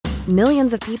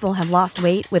Millions of people have lost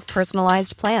weight with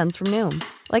personalized plans from Noom.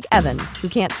 Like Evan, who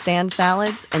can't stand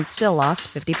salads and still lost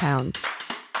 50 pounds.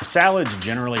 Salads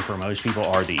generally for most people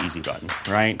are the easy button,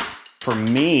 right? For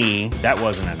me, that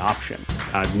wasn't an option.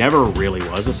 I never really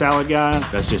was a salad guy.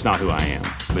 That's just not who I am.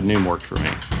 But Noom worked for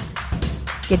me.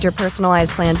 Get your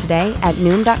personalized plan today at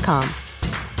Noom.com.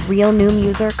 Real Noom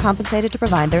user compensated to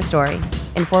provide their story.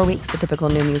 In 4 weeks, the typical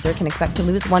Noom user can expect to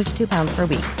lose 1 to 2 pounds per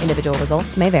week. Individual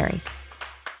results may vary.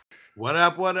 What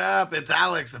up, what up? It's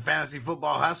Alex, the Fantasy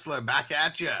Football Hustler, back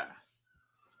at you.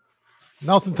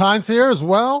 Nelson Tynes here as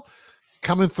well.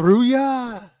 Coming through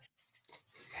ya.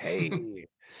 Hey,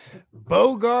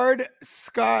 Bogard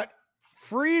Scott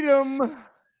Freedom.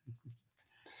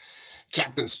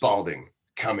 Captain Spaulding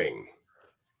coming.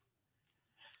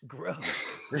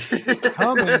 Gross.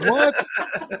 Coming, what?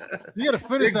 You got to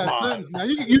finish Big that pause. sentence now.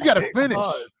 You got to finish.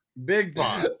 Big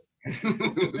pause.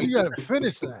 You got to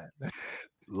finish that.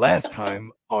 Last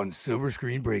time on Silver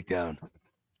Screen Breakdown.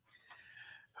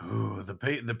 Ooh,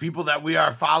 the people that we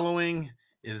are following,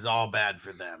 it is all bad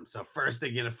for them. So first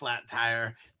they get a flat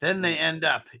tire, then they end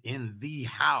up in the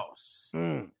house.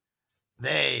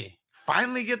 They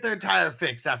finally get their tire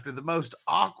fixed after the most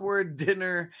awkward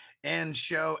dinner and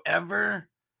show ever.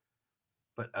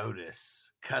 But Otis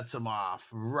cuts them off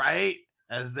right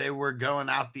as they were going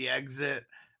out the exit.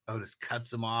 Otis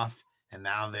cuts them off, and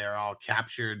now they're all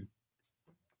captured.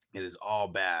 It is all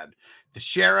bad. The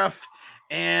sheriff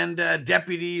and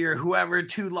deputy or whoever,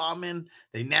 2 lawmen,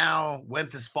 they now went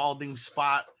to Spaulding's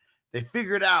spot. They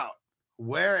figured out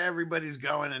where everybody's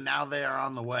going, and now they are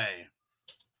on the way.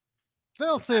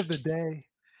 They'll save the day.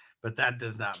 But that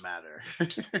does not matter.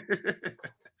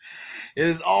 It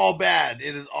is all bad.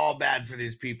 It is all bad for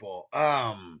these people.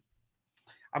 I'm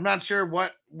not sure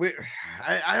what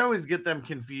I always get them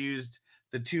confused.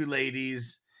 The 2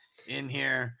 ladies in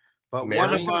here, but Mary?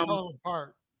 one of them,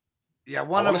 Apart. yeah,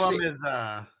 one of them is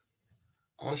I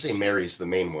want to say Mary's the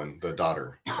main one, the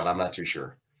daughter, but I'm not too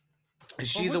sure. Is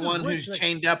she Well, the which is one which? who's I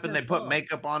chained up and they can't put tell.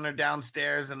 makeup on her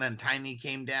downstairs, and then Tiny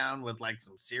came down with like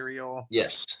some cereal?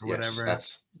 Yes, Whatever.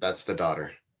 that's the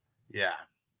daughter. Yeah.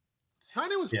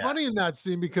 Tiny was Yeah. funny in that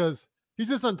scene because he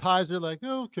just unties her like,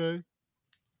 oh, okay.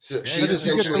 So Yeah, she's She gets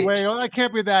essentially, away. Oh, that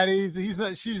can't be that easy.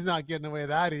 She's not getting away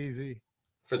that easy.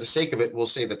 for the sake of it, we'll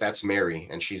say that that's Mary,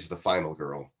 and she's the final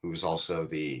girl, who's also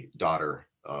the daughter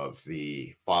of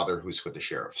the father who's with the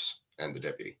sheriffs and the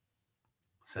deputy. And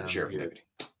the Sounds sheriff and good. deputy.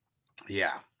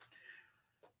 Yeah.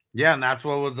 Yeah, and that's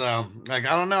what was like,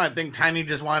 I don't know. I think Tiny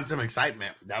just wanted some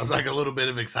excitement. That was like a little bit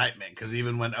of excitement, because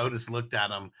even when Otis looked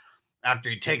at him after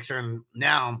he takes her, and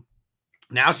now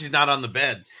she's not on the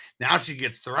bed. Now she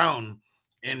gets thrown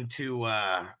into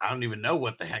I don't even know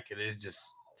what the heck it is, just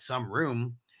some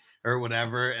room or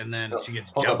whatever, and then she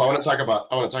gets Hold up, jumped. I want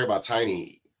to talk about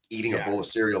Tiny eating a bowl of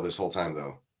cereal this whole time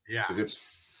though, Yeah. because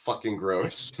it's fucking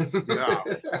gross. Yeah.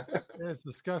 It's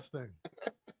disgusting.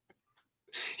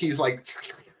 He's like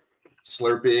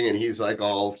slurping, and he's like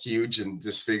all huge and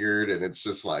disfigured, and it's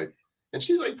just like, and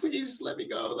she's like, please let me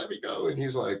go, and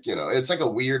he's like, it's like a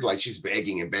weird, like she's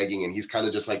begging, and he's kind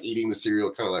of just like eating the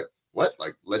cereal, kind of like, what,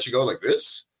 like let you go like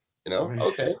this,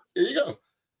 okay, here you go.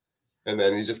 And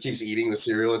then he just keeps eating the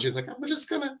cereal, and she's like, I'm just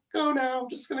gonna go now, I'm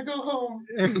just gonna go home.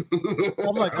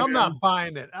 I'm like, I'm not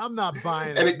buying it. I'm not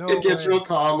buying And it. it gets way. real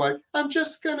calm, like, I'm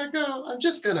just gonna go, I'm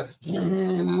just gonna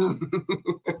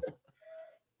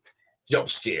jump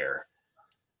scare.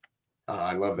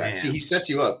 I love that. Man. See, he sets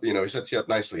you up,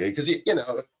 nicely, because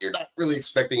you're not really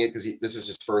expecting it, because this is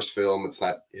his first film. It's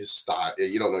not his style.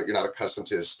 You don't know, you're not accustomed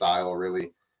to his style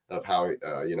really of how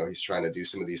he's trying to do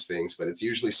some of these things, but it's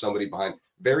usually somebody behind,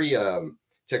 very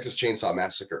Texas Chainsaw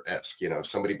Massacre-esque,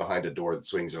 somebody behind a door that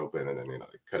swings open, and then they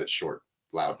cut it short,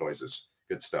 loud noises,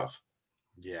 good stuff.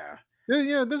 Yeah.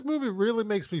 Yeah, this movie really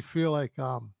makes me feel like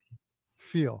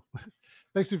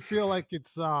makes me feel like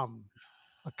it's a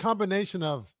combination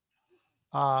of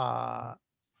Saw,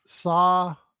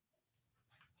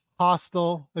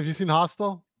 Hostel. Have you seen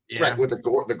Hostel? Yeah. Right, with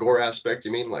the gore aspect,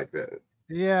 you mean, like that?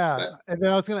 Yeah, That- and then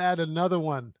I was gonna add another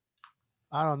one.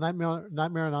 I don't know,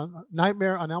 Nightmare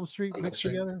on Elm Street On Elm mixed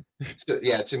Street. together. So,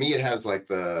 yeah, to me, it has like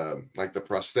the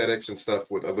prosthetics and stuff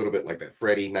with a little bit like that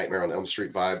Freddy Nightmare on Elm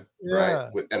Street vibe, Yeah.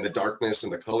 right? And the darkness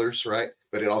and the colors, right?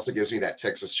 But it also gives me that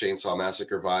Texas Chainsaw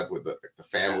Massacre vibe with the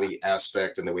family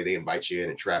aspect and the way they invite you in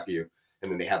and trap you, and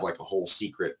then they have like a whole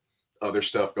secret other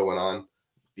stuff going on,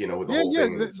 with the whole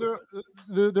thing.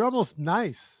 They're almost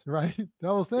nice, right? They're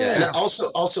almost Yeah, and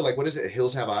also like, what is it?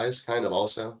 Hills Have Eyes, kind of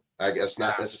also. I guess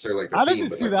not necessarily like the I theme, didn't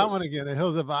but see like that one again. The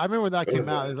Hills of. I remember when that came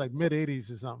out. It was like mid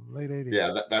 '80s or something, late '80s.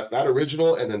 Yeah, that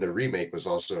original, and then the remake was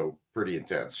also pretty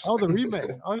intense. Oh, the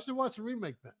remake. I should watch the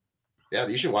remake then. Yeah,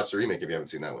 you should watch the remake if you haven't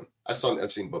seen that one. I've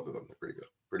seen both of them. They're pretty good,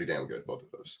 pretty damn good, both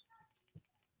of those.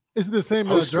 Is it the same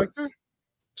director?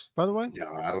 By the way,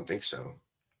 no, I don't think so.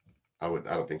 I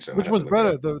don't think so. Which one's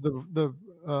better, the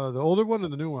older one or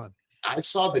the new one? I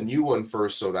saw the new one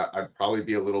first, so that I'd probably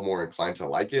be a little more inclined to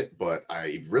like it. But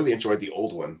I really enjoyed the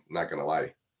old one. Not gonna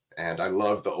lie, and I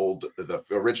love the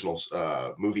original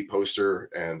movie poster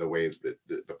and the way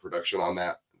the production on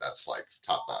that. That's like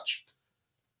top notch.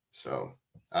 So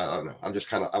I don't know. I'm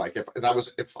just kind of like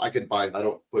if I could buy. I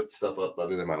don't put stuff up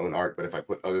other than my own art, but if I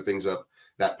put other things up,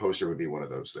 that poster would be one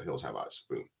of those. The Hills Have Eyes.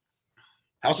 Boom.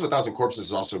 House of a Thousand Corpses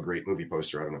is also a great movie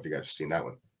poster. I don't know if you guys have seen that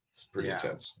one. It's pretty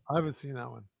intense. I haven't seen that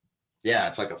one. Yeah,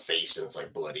 it's like a face and it's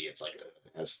like bloody. It's like it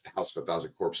has House of a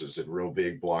Thousand Corpses in real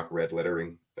big block red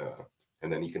lettering,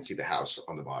 and then you can see the house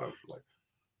on the bottom, like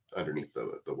underneath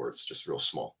the words, just real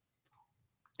small.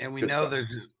 And we know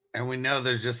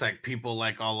there's just like people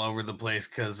like all over the place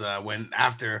because when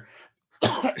after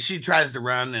she tries to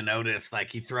run and Otis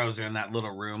like he throws her in that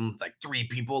little room, like 3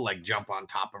 people like jump on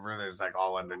top of her. There's like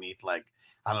all underneath like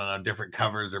I don't know different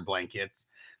covers or blankets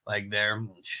like there,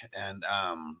 and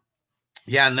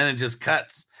yeah, and then it just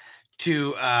cuts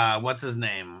to what's his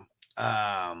name?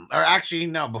 Or actually,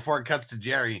 no, before it cuts to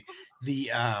Jerry,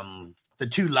 the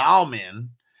 2 Lao men,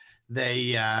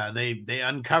 they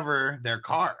uncover their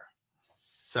car.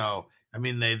 So I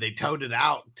mean they towed it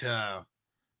out to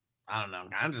I don't know,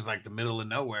 kind of just like the middle of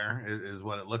nowhere is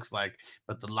what it looks like.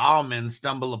 But the lawmen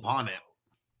stumble upon it,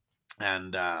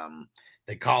 and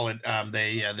they call it.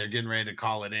 They're getting ready to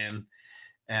call it in,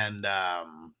 and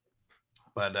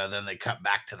but then they cut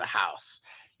back to the house.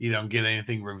 You don't get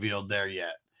anything revealed there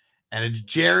yet, and it's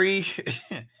Jerry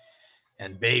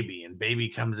and Baby, and Baby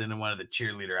comes in one of the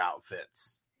cheerleader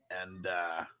outfits and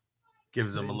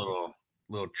gives them a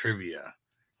little trivia.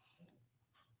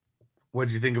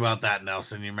 What'd you think about that,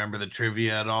 Nelson? You remember the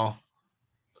trivia at all?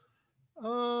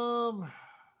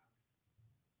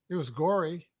 It was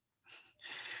gory.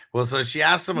 Well, so she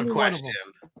asked him a question.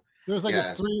 There was like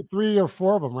three or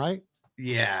 4 of them, right?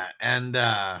 Yeah, and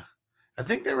I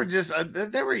think they were just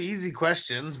they were easy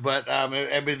questions, but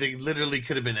they literally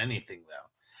could have been anything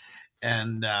though.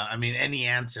 And I mean, any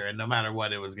answer, and no matter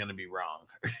what, it was going to be wrong.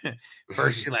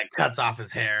 First, she like cuts off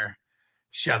his hair,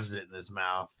 shoves it in his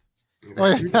mouth.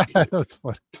 Oh, yeah. That was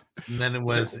funny. And then it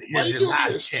was, here's your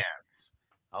last chance.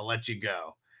 I'll let you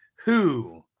go.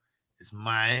 Who is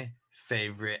my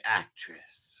favorite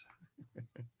actress?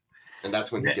 And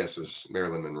that's when he guesses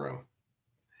Marilyn Monroe.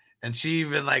 And she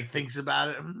even like thinks about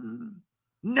it.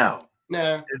 No.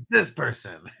 Nah. It's this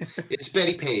person. It's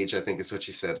Betty Page, I think is what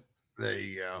she said. There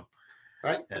you go.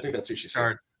 Right? I think that's who she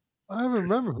said. I don't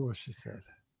remember who she said.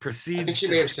 I think she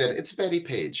may have said, it's Betty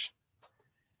Page.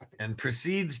 And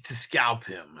proceeds to scalp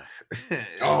him.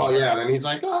 Oh, yeah. And he's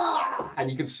like, ah! And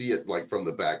you can see it like from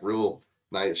the back. Real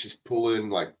nice. She's pulling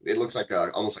like, it looks like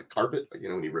almost like carpet. Like, you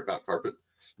know, when you rip out carpet.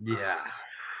 Yeah.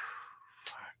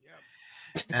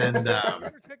 And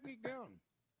her technique down.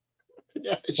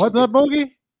 Yeah, what's that,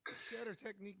 Bogey? She had her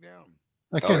technique down.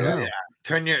 I can't hear.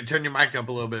 Yeah. Turn your mic up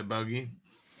a little bit, Bogey.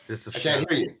 Just I can't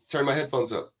hear you. Turn my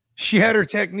headphones up. She had her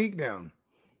technique down.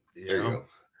 There you go.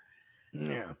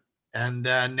 Yeah. And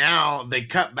now they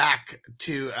cut back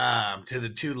to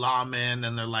the 2 lawmen,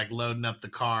 and they're like loading up the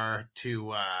car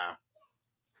to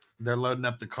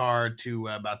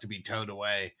about to be towed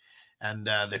away, and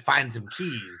they find some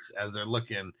keys as they're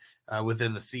looking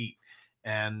within the seat,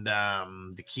 and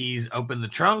the keys open the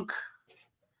trunk,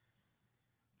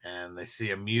 and they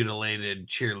see a mutilated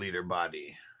cheerleader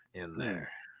body in there.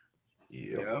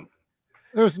 Yep.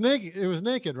 It was naked. It was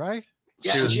naked, right?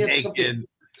 Yeah, she had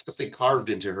something carved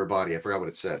into her body. I forgot what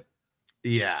it said.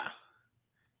 Yeah.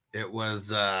 It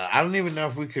was I don't even know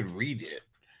if we could read it.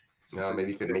 No,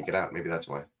 maybe you couldn't make it out. Maybe that's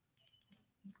why.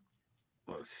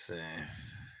 Let's see.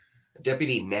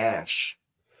 Deputy Nash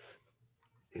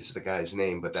is the guy's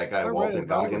name, but that guy Walton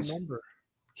Goggins,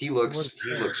 he looks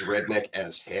redneck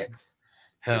as heck.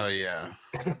 Hell yeah.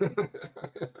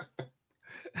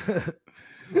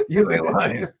 You ain't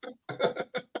lying.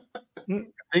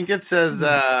 I think it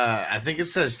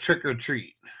says trick or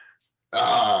treat.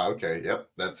 Ah, okay. Yep.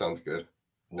 That sounds good.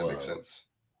 That makes sense.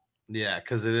 Yeah,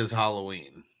 because it is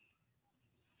Halloween.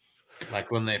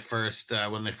 Like when they first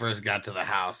got to the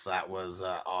house, that was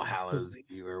All Hallows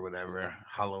Eve or whatever,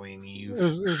 Halloween Eve. It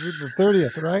was the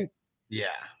 30th, right? Yeah.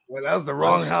 Well, that was the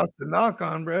wrong house to knock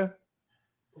on, bro.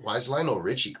 Why is Lionel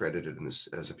Richie credited in this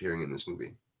as appearing in this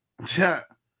movie? Yeah.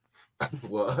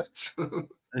 What?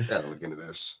 Gotta look into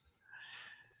this.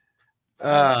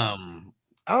 I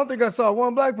don't think I saw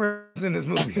one black person in this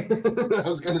movie. I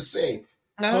was gonna say.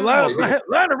 A lot of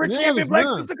rich Yeah, black there's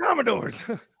none. sister Commodores.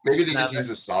 Maybe they just used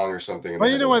the song or something. Well,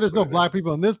 you know why there's no black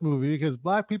people in this movie? Because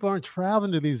black people aren't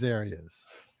traveling to these areas.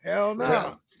 Hell no.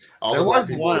 Yeah. All There the black was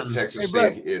people one. in Texas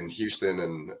Hey, stay in Houston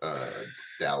and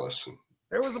Dallas.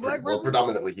 There was a black Well, person.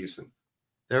 predominantly Houston.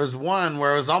 There was one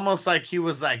where it was almost like he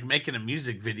was like making a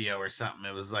music video or something.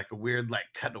 It was like a weird like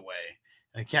cutaway.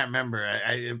 I can't remember.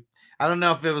 I don't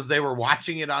know if it was they were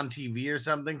watching it on TV or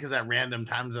something, because at random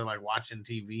times they're like watching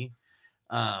TV.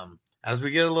 As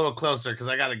we get a little closer, because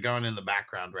I got it going in the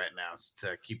background right now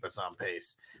to keep us on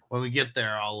pace. When we get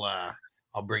there, I'll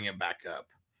bring it back up.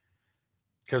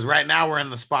 Because right now we're in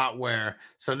the spot where,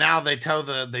 so now they tow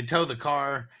the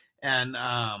car, and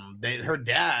her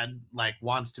dad like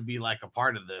wants to be like a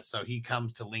part of this, so he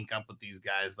comes to link up with these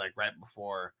guys like right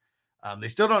before. They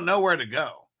still don't know where to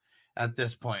go at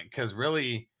this point, because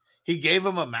really he gave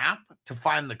them a map to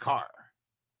find the car,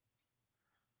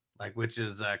 like, which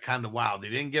is kind of wild. He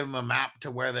didn't give them a map to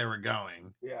where they were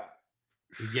going. Yeah.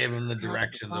 He gave them the Map to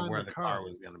directions of find where the the car. car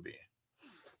was going to be.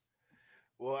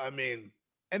 Well, I mean,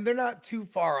 and they're not too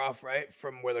far off, right,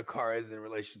 from where the car is in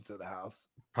relation to the house.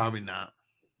 Probably not.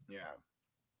 Yeah.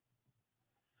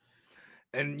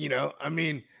 And I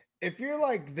mean, if you're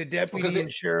like the deputy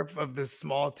and sheriff of this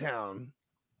small town,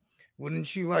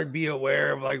 wouldn't you like be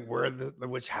aware of like where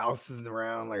which house is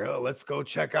around? Like, oh, let's go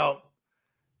check out,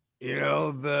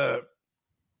 the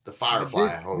Firefly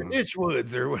the home. ditch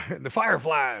woods or the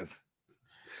fireflies.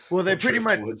 Well, they pretty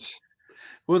much Woods.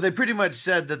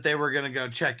 said that they were going to go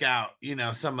check out,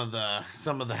 some of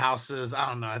the houses. I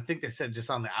don't know. I think they said just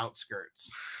on the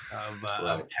outskirts of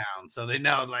town. So they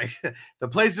know like the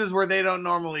places where they don't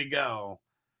normally go,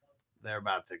 they're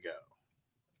about to go.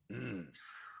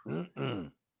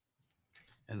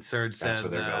 And Serge says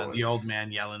the old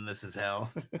man yelling, "This is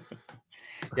hell."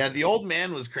 Yeah, the old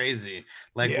man was crazy.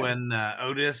 Like when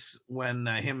Otis, when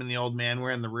him and the old man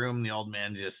were in the room, the old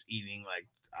man just eating like,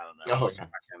 I don't know.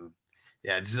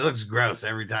 Yeah, it just looks gross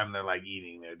every time they're like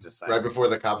eating. They're just like, right before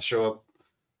the cops show up.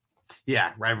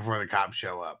 Yeah, right before the cops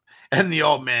show up. And the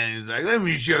old man is like, "Let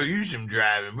me show you some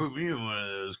driving. Put me in one of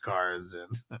those cars."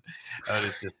 And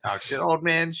Otis just talks shit. Old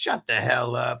man, shut the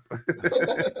hell up.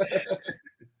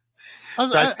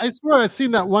 I swear I've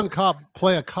seen that one cop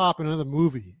play a cop in another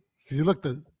movie, because he looked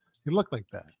like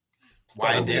that.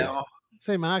 Wydell.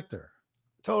 Same actor.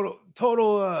 Total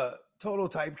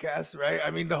typecast, right?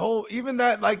 I mean, even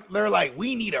that, like, they're like,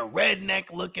 we need a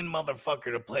redneck looking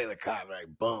motherfucker to play the cop. Like,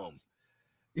 boom.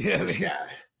 You know what I mean?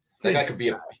 That guy could be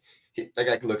that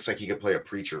guy looks like he could play a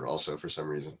preacher also for some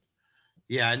reason.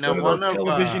 Yeah, I know. One of those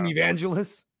television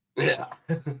evangelists. Yeah.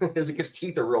 His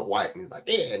teeth are real white, and he's like,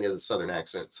 yeah, and he has a southern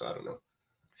accent, so I don't know.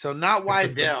 So not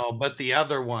Wydell, but the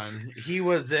other one. He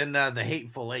was in The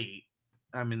Hateful Eight.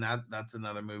 I mean, that's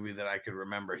another movie that I could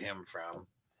remember him from.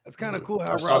 That's kind of cool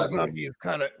how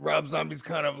Rob Zombie's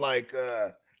kind of like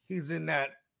he's in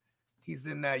that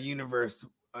universe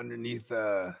underneath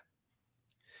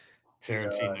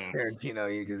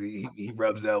Tarantino, because he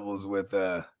rubs elbows with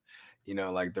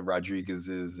like the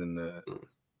Rodriguez's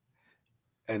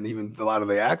and even a lot of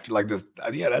the actors like this.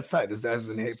 That's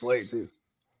been Hateful Eight too.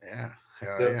 Yeah.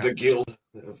 The guild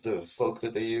of the folk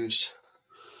that they use.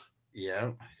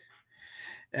 Yeah.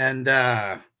 And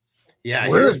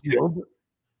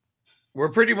we're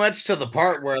pretty much to the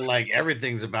part where like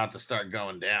everything's about to start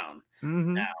going down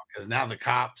now, because now the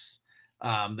cops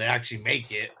they actually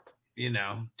make it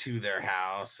to their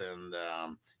house, and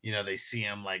they see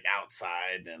him like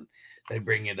outside, and they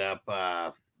bring it up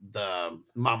the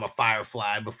Mama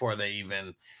Firefly before they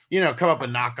even come up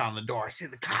and knock on the door. See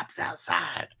the cops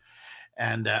outside.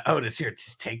 And Otis, here,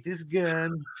 just take this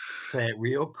gun, play it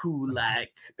real cool,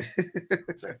 like.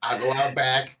 I go out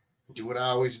back, do what I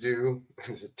always do,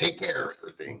 take care of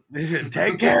everything.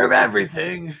 Take care of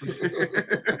everything.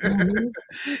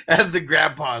 And the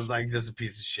grandpa's like just a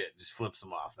piece of shit, just flips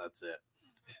him off. That's it.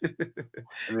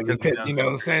 Because, what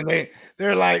I'm saying,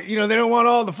 they're like, they don't want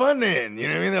all the fun then. You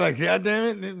know what I mean? They're like, God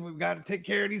damn it, we've got to take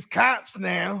care of these cops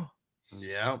now.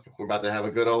 Yeah, we're about to have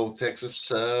a good old Texas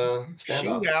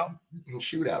standoff.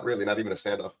 Shootout, really, not even a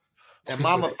standoff. And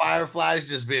Mama Firefly's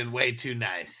just being way too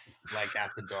nice, like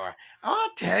at the door.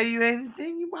 I'll tell you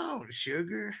anything you want,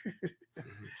 sugar.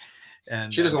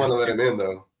 And she doesn't want to let him in,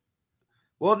 though.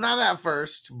 Well, not at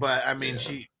first, but I mean,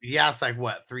 he asked like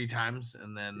what 3 times,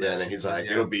 and then and then he's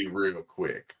like, "It'll be real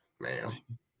quick, ma'am."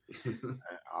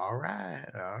 All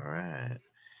right.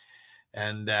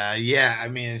 And I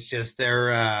mean, it's just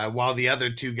they're while the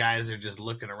other 2 guys are just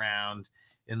looking around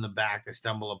in the back. They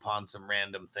stumble upon some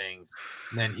random things.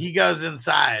 And then he goes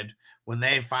inside when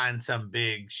they find some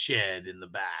big shed in the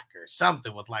back or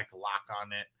something with like a lock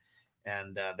on it.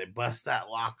 And they bust that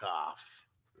lock off.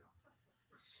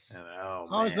 And,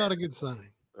 Always not a good sign.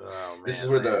 Oh, man, this is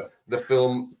where the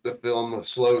film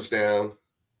slows down.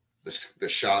 The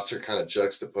shots are kind of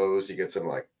juxtaposed. You get some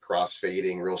like cross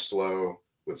fading real slow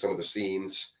with some of the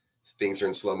scenes. Things are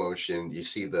in slow motion. You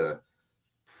see the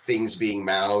things being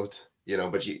mouthed, you know,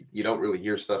 but you don't really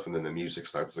hear stuff, and then the music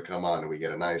starts to come on, and we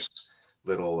get a nice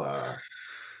little I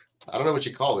don't know what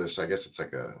you call this. I guess it's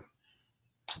like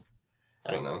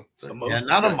I don't know. It's like,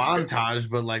 not a montage,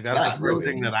 but like that's the first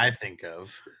thing that I think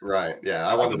of. Right. Yeah,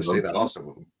 I wanted to say that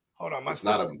also. Hold on,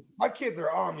 my kids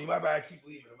are on me. My bad. I keep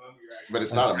leaving them. I'll be right. But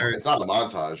it's not a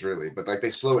montage really. But like they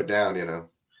slow it down, you know.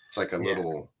 It's like a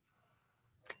little.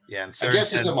 Yeah, and I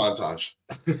guess it's a montage.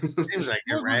 Seems like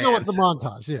it, right? Let's go with the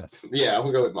montage. Yes. Yeah,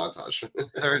 we'll go with montage.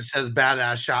 Serge says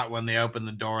badass shot when they open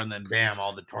the door, and then bam,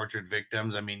 all the tortured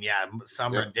victims. I mean, yeah,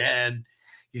 some are dead.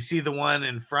 You see the one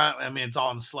in front. I mean, it's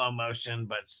all in slow motion,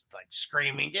 but it's like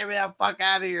screaming, "Get me that fuck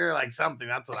out of here!" Like something.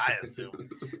 That's what I assume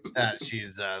that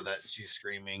she's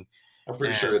screaming. I'm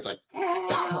pretty sure it's like,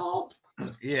 help.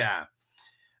 Yeah.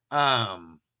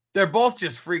 They're both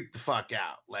just freaked the fuck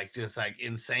out, like just like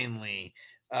insanely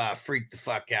freaked the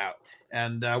fuck out.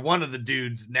 And one of the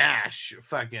dudes, Nash,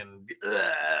 fucking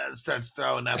starts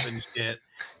throwing up and shit.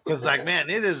 Because like, man,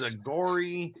 it is a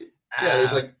gory.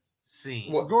 There's like.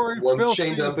 Scene. One's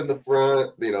chained up in the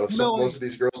front, you know. Most of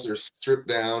these girls are stripped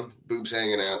down, boobs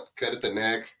hanging out, cut at the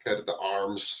neck, cut at the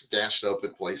arms, gashed up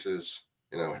at places.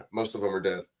 You know, most of them are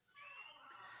dead.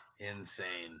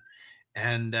 Insane.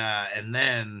 And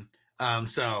then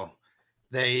so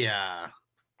they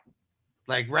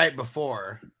like right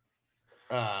before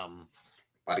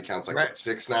body count's like what,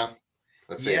 6 now.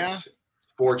 Let's say it's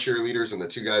 4 cheerleaders and the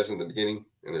 2 guys in the beginning,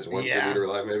 and there's 1 cheerleader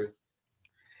alive maybe.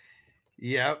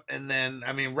 Yep. And then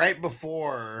I mean right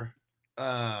before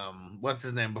what's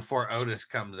his name, before Otis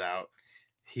comes out,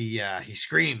 he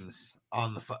screams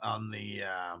on the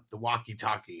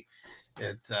walkie-talkie.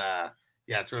 It's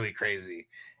it's really crazy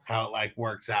how it like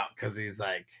works out, because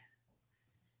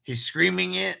he's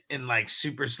screaming it in like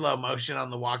super slow motion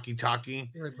on the walkie-talkie.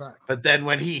 Right back. But then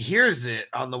when he hears it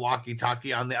on the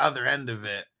walkie-talkie on the other end of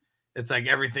it, it's like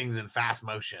everything's in fast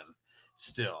motion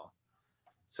still.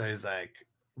 So he's like,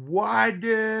 "Why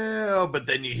do?" But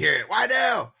then you hear it, "Why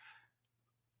do?"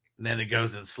 And then it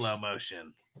goes in slow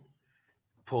motion.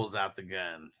 Pulls out the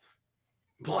gun.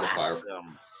 Blasts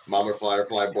him. Mama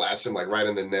Firefly blasts him like right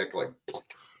in the neck, like.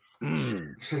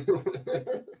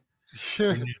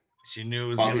 She knew it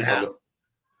was going to happen.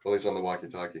 While he's on the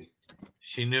walkie-talkie.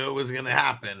 She knew it was going to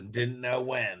happen. Didn't know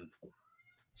when.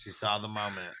 She saw the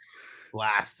moment.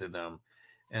 Blasted him.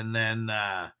 And then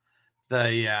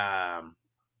the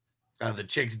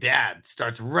chick's dad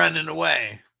starts running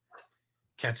away.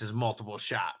 Catches multiple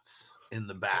shots in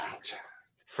the back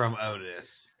from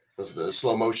Otis. Those are the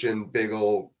slow motion, big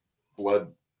old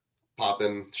blood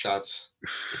popping shots.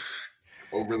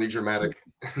 Overly dramatic.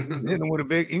 He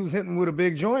was hitting with a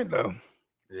big joint though.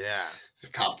 Yeah. It's the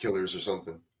cop killers or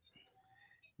something.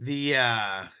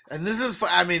 And this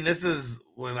is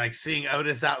when like seeing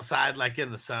Otis outside like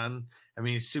in the sun. I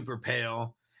mean, he's super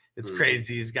pale. It's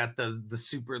crazy. He's got the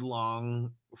super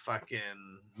long fucking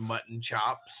mutton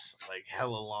chops, like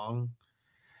hella long.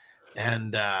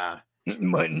 And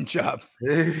mutton chops.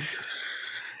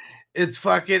 It's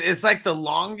like the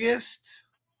longest,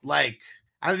 like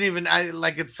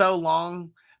it's so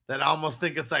long that I almost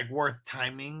think it's like worth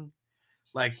timing.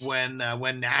 Like when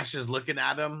Nash is looking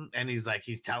at him and he's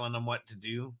telling him what to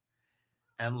do.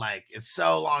 And like, it's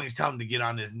so long. He's telling him to get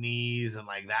on his knees. And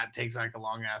like, that takes like a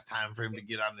long ass time for him to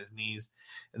get on his knees.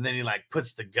 And then he like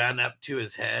puts the gun up to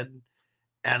his head.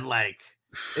 And like,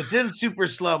 it's in super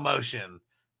slow motion,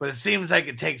 but it seems like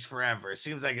it takes forever. It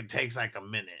seems like it takes like a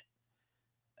minute.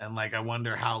 And like, I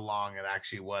wonder how long it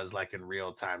actually was like in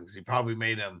real time. Because he probably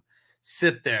made him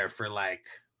sit there for like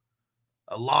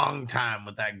a long time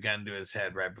with that gun to his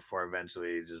head right before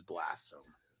eventually he just blasts him.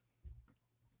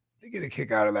 They get a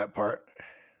kick out of that part.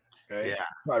 Right? Yeah.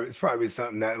 It's probably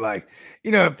something that, like,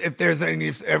 you know, if there's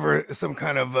ever some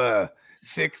kind of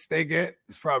fix they get,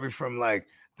 it's probably from like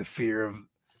the fear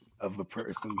of a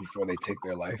person before they take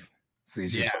their life. So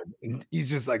he's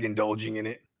just like indulging in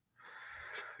it.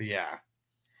 Yeah.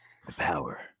 The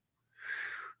power.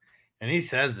 And he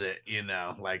says it, you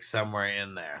know, like somewhere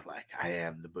in there, like, I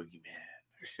am the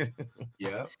boogeyman.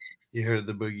 Yeah. You heard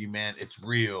the boogeyman? It's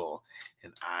real.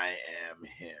 And I am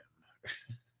him.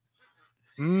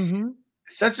 Mm-hmm.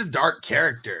 Such a dark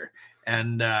character.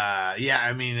 And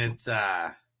I mean,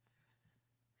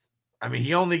 I mean,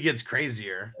 he only gets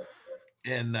crazier,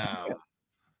 and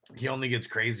he only gets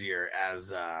crazier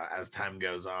as time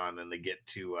goes on, and they get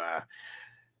to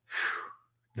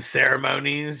the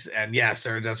ceremonies. And yeah,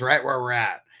 sir, that's right where we're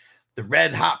at. The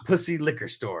Red Hot Pussy Liquor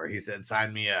Store. He said,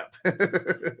 "Sign me up."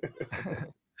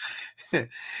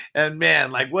 And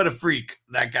man, like what a freak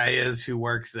that guy is who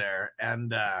works there.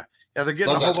 And yeah, they're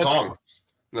getting Love a whole that bunch song.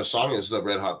 The song is the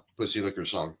Red Hot Pussy Liquor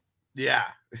song. Yeah.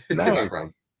 In the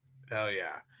background. Hell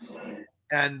yeah.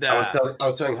 And I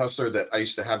was telling Hustler that I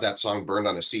used to have that song burned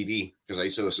on a CD because I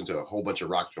used to listen to a whole bunch of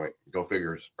rock joint. Go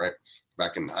figures, right?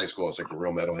 Back in high school, I was like a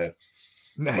real metalhead.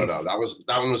 Nice. But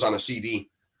that one was on a CD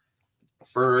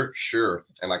for sure.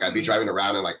 And like I'd be driving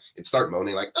around and like it'd start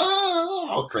moaning like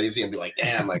all crazy and be like,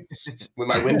 damn, like with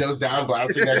my windows down,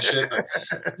 bouncing that shit.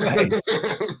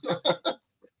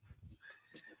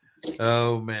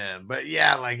 Oh man, but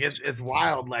yeah, like it's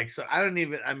wild. Like, so I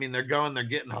mean, they're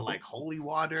getting like holy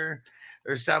water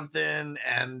or something,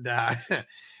 and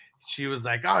she was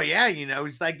like, "Oh yeah,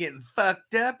 it's like getting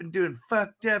fucked up and doing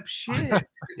fucked up shit."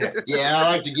 Yeah,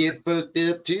 I like to get fucked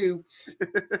up too.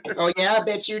 Oh yeah, I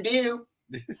bet you do.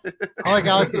 I like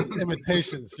Alex's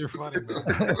imitations. You're funny,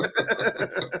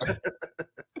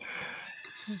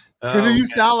 man. You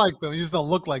sound like them. You just don't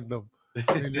look like them.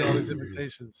 You do all these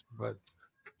imitations, but.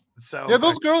 So yeah,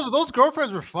 those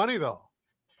girlfriends were funny though.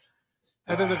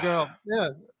 And then the girl,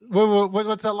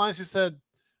 what's that line she said?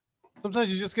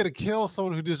 Sometimes you just got to kill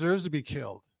someone who deserves to be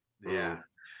killed. Yeah,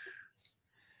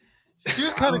 she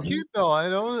was kind of cute though. I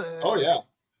know. Oh yeah,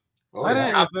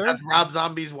 that's Rob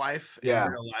Zombie's wife in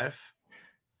real life.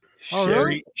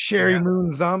 Sherry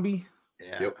Moon Zombie.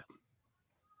 Yeah. Yep.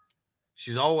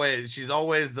 She's always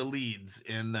the leads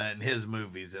in his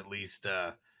movies, at least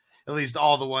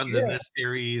all the ones in this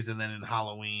series, and then in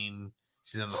Halloween,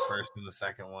 she's in the first and the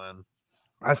second one.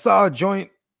 I saw a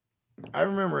joint. I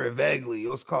remember it vaguely. It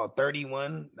was called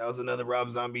 31. That was another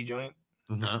Rob Zombie joint.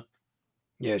 Uh-huh.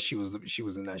 Yeah, she was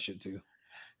in that shit too.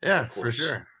 Yeah, for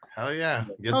sure. Hell yeah.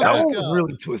 That one was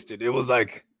really twisted. It was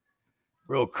like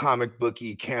real comic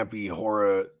booky, campy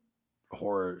horror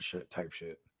shit type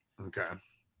shit. Okay.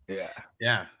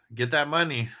 Yeah. Get that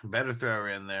money. Better throw her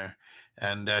in there.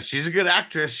 And she's a good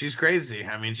actress. She's crazy.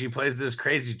 I mean, she plays this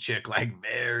crazy chick like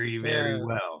very, very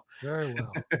well. Very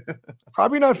well.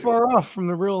 Probably not far off from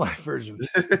the real life version.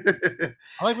 I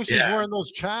like when she was wearing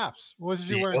those chaps. Was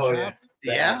she wearing chaps?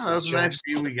 Yeah, that was a nice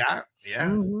view we got. Yeah.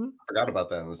 Mm-hmm. Forgot about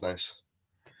that. It was nice.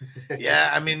 Yeah,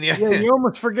 I mean, you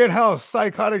almost forget how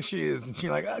psychotic she is. And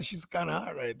you're like, she's kind of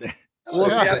hot right there.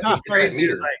 Well, crazy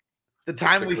is like the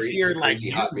time we see her, like,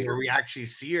 where we actually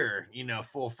see her,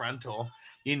 full frontal.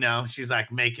 She's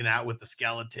like making out with the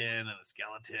skeleton, and the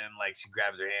skeleton, like, she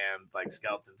grabs her hand, like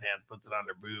skeleton's hand, puts it on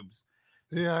her boobs.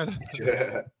 Yeah.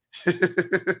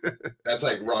 That's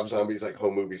like Rob Zombie's like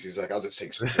home movies. He's like, I'll just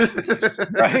take some.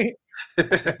 Right?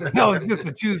 No, it's just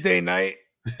a Tuesday night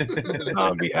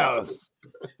zombie house.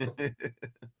 I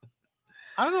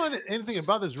don't know anything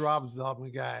about this Rob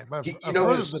Zombie guy, but I've heard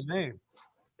of the name.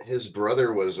 His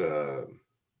brother was a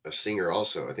singer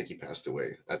also. I think he passed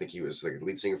away. I think he was the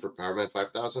lead singer for Powerman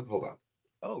 5000. Hold on.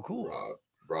 Oh, cool.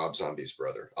 Rob Zombie's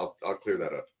brother. I'll clear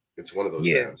that up. It's one of those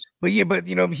bands. But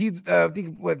he's I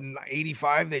think what in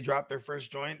 85 they dropped their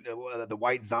first joint, the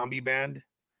White Zombie Band.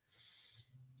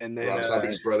 And then Rob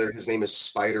Zombie's brother, his name is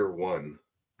Spider One.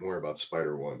 More about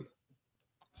Spider One.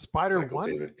 Spider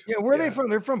One? Yeah, where are they from?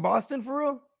 They're from Boston for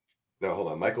real? No, hold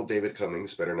on. Michael David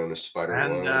Cummings, better known as Spider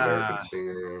One, American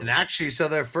singer. And actually, so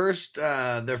their first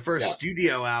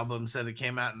studio album said it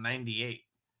came out in 98.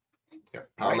 Yeah,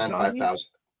 Powerman 5000.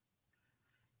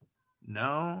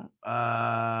 No,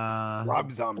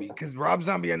 Rob Zombie, because Rob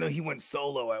Zombie, I know he went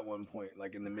solo at one point,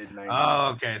 like in the mid 90s.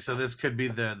 Oh, okay, so this could be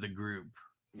the group.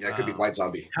 Yeah, it could be White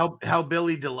Zombie.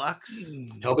 Hellbilly Deluxe.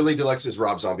 Hellbilly Deluxe is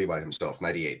Rob Zombie by himself,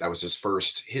 98. That was his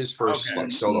first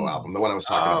like solo album, the one I was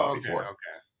talking about before.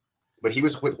 Okay. But he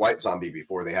was with White Zombie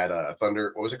before. They had a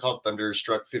what was it called?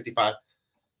 Thunderstruck 55.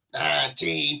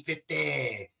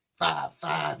 1950.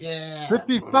 55, yeah.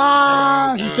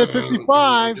 55. You said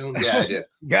 55. Yeah, I did.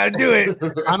 Gotta do it.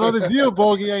 I know the deal,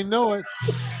 Bogey. I know it.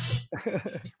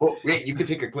 Well, wait, you could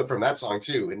take a clip from that song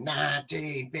too. In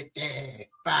 1950,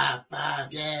 55,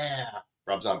 yeah.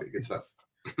 Rob Zombie, good stuff.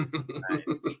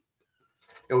 Nice.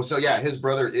 So yeah, his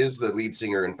brother is the lead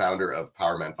singer and founder of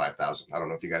Powerman 5000. I don't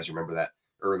know if you guys remember that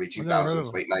early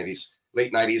 2000s, late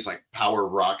 90s, like power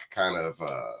rock kind of.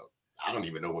 I don't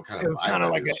even know what kind of vibe kind of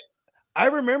like is. I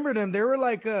remember them. They were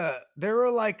like a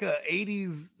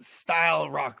 80s style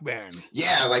rock band.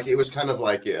 Yeah, like it was kind of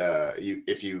like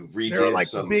if you redid they were like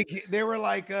some big. They were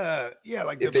like the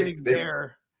Big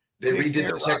Bear. They Big redid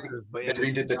hair the tech. rockers, but They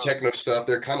redid the techno stuff.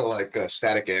 They're kind of like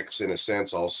Static X in a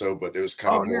sense, also, but it was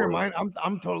kind of never more. mind.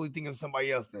 I'm totally thinking of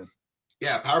somebody else then.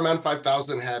 Yeah, Power Man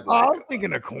 5000 had Oh, like. I'm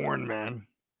thinking of Corn, man.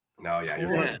 No, yeah, you're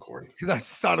thinking of Corn. Because I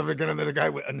just thought of another guy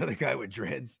with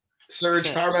dreads.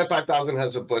 Surge, Power Man 5000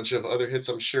 has a bunch of other hits,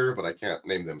 I'm sure, but I can't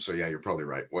name them. So yeah, you're probably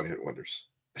right. One hit wonders.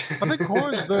 I think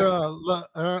Corn.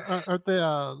 Aren't they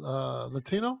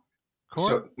Latino? Corn?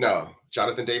 So no,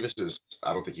 Jonathan Davis is.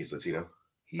 I don't think he's Latino.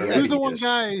 Who's the one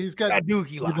guy? He's got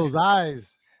dookie with those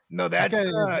eyes. No, that's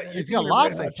he's got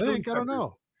lots. I think. I don't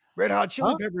know. Red Hot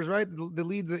Chili Peppers, right? The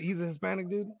lead's he's a Hispanic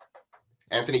dude.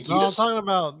 Anthony Kiedis. No, I'm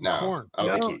talking about Corn. I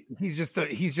don't think he's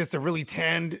just a really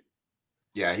tanned.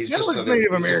 Yeah, he's just Southern,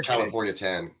 Native American. Just California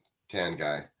tan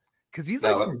guy. Because he's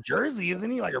like from Jersey, isn't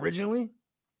he? Like originally.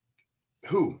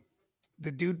 Who?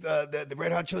 The dude, the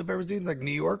Red Hot Chili Peppers dude, like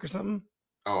New York or something.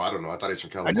 Oh, I don't know. I thought he was from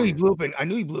California. I knew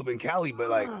he blew up in Cali, but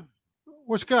like,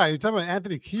 which guy? You talking about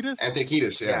Anthony Kiedis? Anthony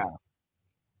Kiedis, yeah.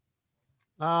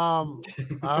 I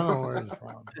don't know where he's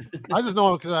from. I just know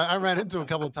him because I ran into him a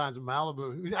couple of times in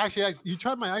Malibu. Actually, you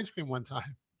tried my ice cream one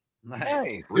time.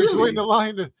 Nice. He was waiting in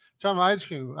line to try my ice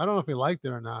cream. I don't know if he liked it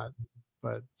or not,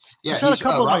 but yeah, he's a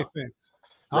couple of my things.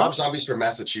 Rob Zombie's from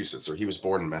Massachusetts, or he was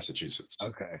born in Massachusetts.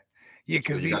 Okay, yeah,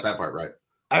 because so you got that part right.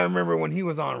 I remember when he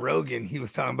was on Rogan, he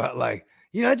was talking about like,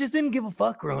 I just didn't give a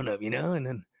fuck growing up, and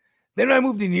then when I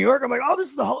moved to New York, I'm like, oh,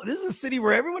 this is a city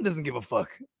where everyone doesn't give a fuck.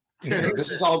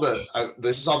 This is all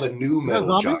the new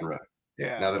metal genre.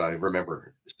 Yeah. Now that I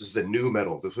remember, this is the new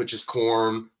metal, which is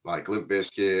Korn, like Limp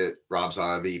Bizkit, Rob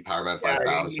Zombie, Power Man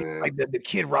 5000, like the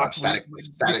Kid Rock, Static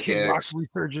Rock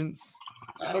resurgence.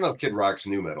 I don't know if Kid Rock's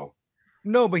new metal.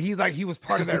 No, but he was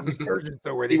part of that resurgence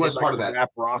though, where he was part of that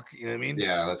rap rock. You know what I mean?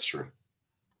 Yeah, that's true.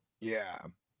 Yeah.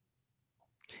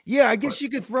 I guess you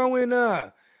could throw in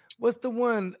what's the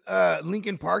one?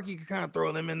 Linkin Park. You could kind of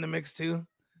throw them in the mix too.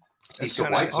 So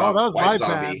that was White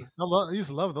Zombie. I used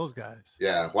to love those guys.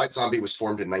 Yeah, White Zombie was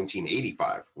formed in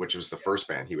 1985, which was the first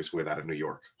band he was with out of New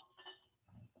York.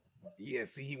 Yeah,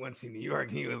 see, he went to New York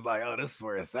and he was like, "Oh, this is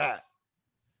where it's at."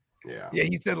 Yeah. Yeah,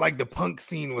 he said like the punk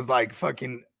scene was like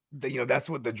fucking. That's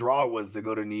what the draw was to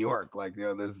go to New York. Like,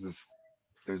 there's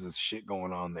this shit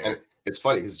going on there. And it's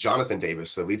funny because Jonathan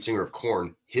Davis, the lead singer of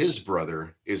Korn, his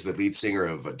brother is the lead singer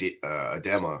of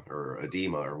edema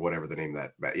or whatever the name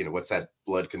of that. What's that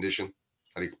blood condition?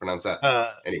 How do you pronounce that?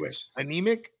 Anyways,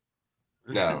 anemic.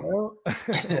 No,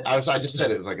 I just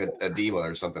said it was like edema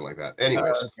or something like that.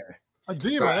 Anyways,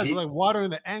 edema. So that's like water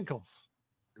in the ankles.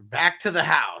 Back to the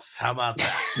house. How about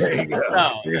that? There you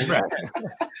go.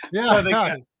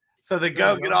 Yeah. So they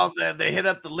go get all they hit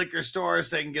up the liquor store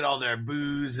so they can get all their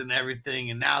booze and everything,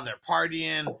 and now they're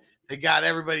partying. They got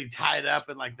everybody tied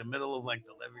up in like the middle of like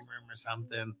the living room or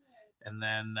something, and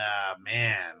then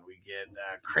we get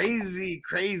a crazy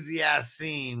ass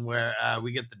scene where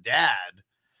we get the dad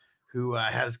who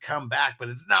has come back, but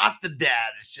it's not the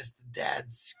dad; it's just the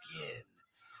dad's skin.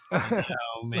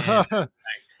 Oh man, like,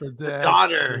 the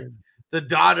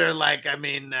daughter, like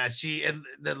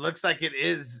it looks like it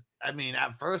is. I mean,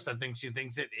 at first, I think she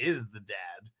thinks it is the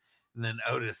dad, and then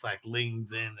Otis like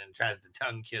leans in and tries to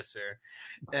tongue kiss her,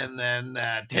 and then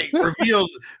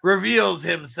reveals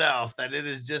himself that it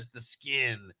is just the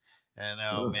skin, and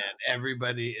oh man,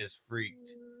 everybody is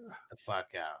freaked the fuck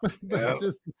out.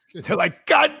 They're like,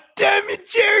 "God damn it,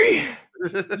 Jerry!"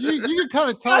 You can kind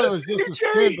of tell it was just the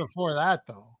skin before that,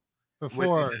 though.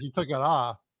 Before he took it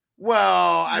off.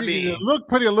 Well, I mean, it looked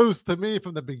pretty loose to me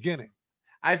from the beginning.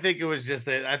 I think it was just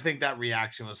I think that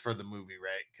reaction was for the movie,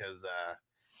 right? Because,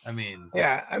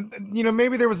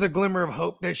 maybe there was a glimmer of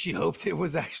hope that she hoped it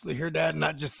was actually her dad,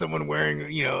 not just someone wearing,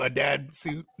 a dad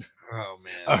suit. Oh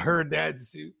man, her dad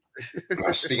suit.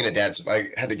 Speaking of dads, I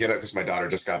had to get up because my daughter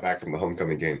just got back from the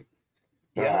homecoming game.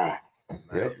 Yeah.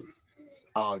 Yep.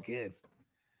 Oh, good.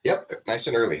 Yep. Nice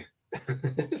and early.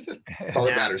 That's all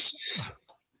that matters.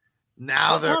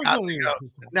 Now they're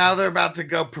about to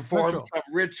go perform some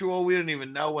ritual. We don't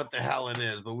even know what the hell it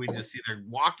is, but we just see they're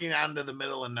walking out into the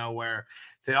middle of nowhere.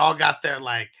 They all got their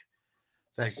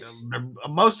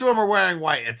most of them are wearing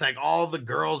white. It's like all the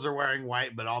girls are wearing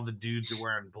white, but all the dudes are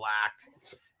wearing black.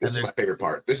 This is my favorite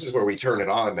part. This is where we turn it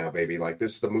on now, baby. Like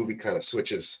the movie kind of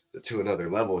switches to another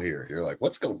level here. You're like,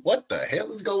 what the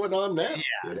hell is going on now?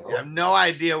 Yeah, I have no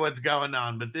idea what's going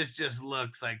on, but this just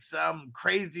looks like some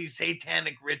crazy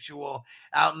satanic ritual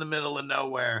out in the middle of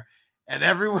nowhere. And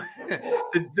everywhere,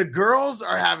 the girls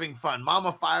are having fun.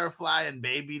 Mama Firefly and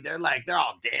Baby, they're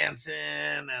all dancing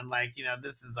and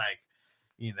this is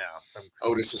some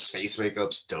Otis's face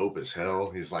makeup's dope as hell.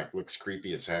 He's looks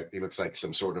creepy as heck. He looks like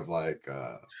some sort of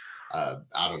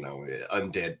I don't know,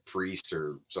 undead priest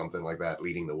or something like that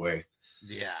leading the way.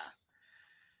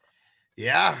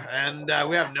 Yeah, and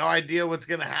we have no idea what's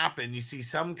gonna happen. You see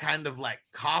some kind of like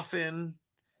coffin.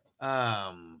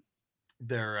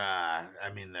 They're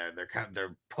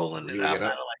pulling it up out of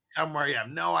like somewhere. You have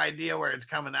no idea where it's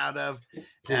coming out of.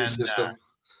 Pulley system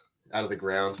out of the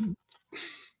ground.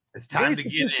 It's time to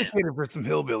get in for some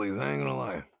hillbillies. I ain't gonna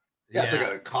lie. Yeah, it's like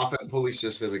a coffin pulley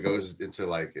system that goes into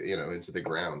like, into the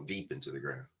ground, deep into the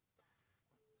ground.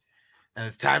 And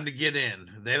it's time to get in.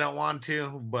 They don't want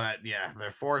to, but yeah,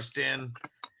 they're forced in.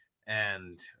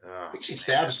 And I think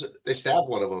they stab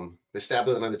one of them. They stab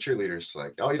one of the cheerleaders.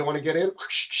 Like, oh, you don't want to get in?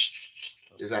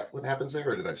 Is that what happens there,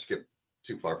 or did I skip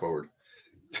too far forward?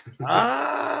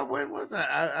 When was that?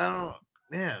 I don't,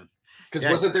 man. Because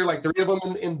wasn't there like 3 of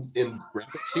them in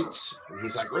rabbit suits? And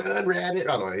he's like, run, rabbit.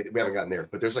 Oh, no, we haven't gotten there.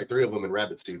 But there's like 3 of them in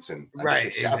rabbit suits, and I think they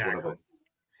stabbed one of them.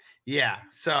 Yeah,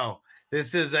 so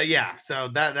this is, so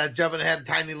that jumping ahead a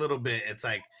tiny little bit. It's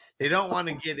like they don't want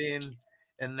to get in.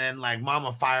 And then like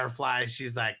Mama Firefly,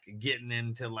 she's like getting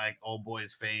into like old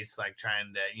boy's face, like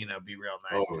trying to, be real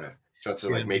nice. Oh, yeah. Tries to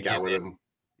like make out with him.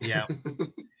 Yeah.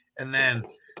 And then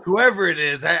whoever it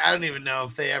is, I don't even know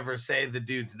if they ever say the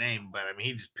dude's name, but I mean,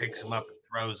 he just picks him up and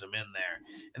throws him in there.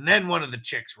 And then one of the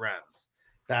chicks runs.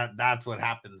 That's what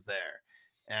happens there.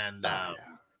 And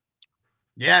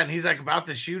and he's like about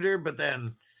to shoot her, but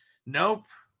then nope.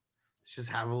 Let's just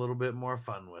have a little bit more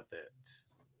fun with it.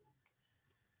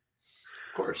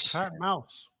 Of course. Cat and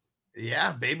mouse.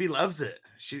 Yeah, baby loves it.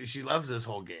 She loves this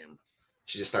whole game.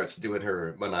 She just starts doing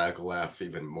her maniacal laugh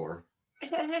even more.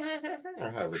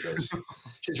 Or however it goes.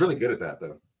 She's really good at that,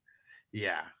 though.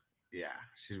 Yeah,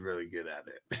 she's really good at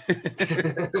it.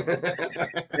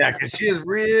 Yeah, because she is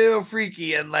real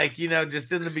freaky, and like,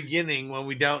 just in the beginning when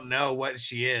we don't know what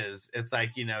she is, it's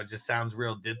like, just sounds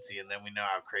real ditzy, and then we know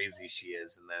how crazy she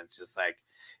is, and then it's just like,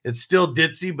 it's still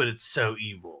ditzy, but it's so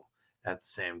evil at the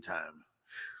same time.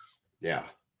 Yeah.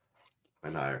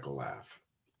 Maniacal laugh.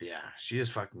 Yeah, she is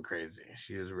fucking crazy.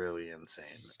 She is really insane.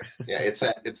 Yeah, it's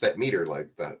that meter, like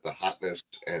the hotness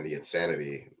and the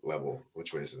insanity level.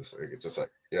 Which way is this? Like, it's just like,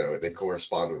 they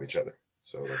correspond with each other.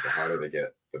 So like the hotter they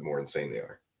get, the more insane they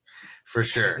are. For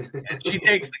sure. And she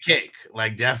takes the cake.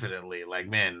 Like, definitely. Like,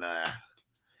 man.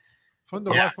 Fun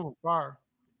to watch from afar.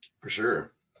 For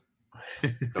sure.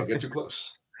 Don't get too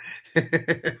close.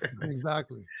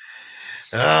 Exactly.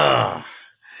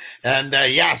 And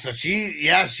so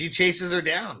she chases her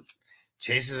down,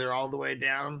 chases her all the way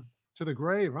down to the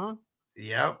grave, huh?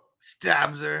 Yep,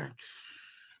 stabs her,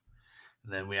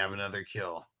 and then we have another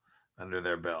kill under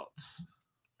their belts.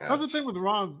 That's the thing with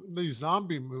these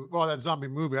zombie movies. Well, that zombie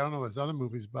movie, I don't know his other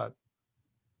movies, but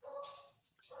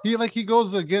he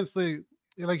goes against the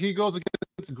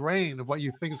grain of what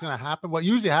you think is going to happen. What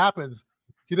usually happens,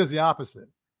 he does the opposite.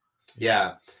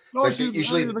 Yeah, no,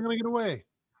 usually they're going to get away.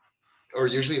 Or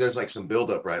usually there's like some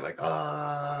buildup, right? Like,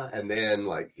 and then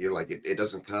like you're like it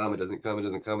doesn't come,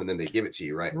 and then they give it to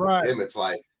you, right? Right. With him, it's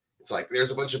like there's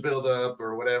a bunch of buildup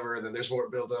or whatever, and then there's more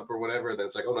buildup or whatever, and then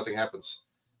it's like, oh, nothing happens,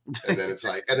 and then it's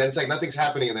like nothing's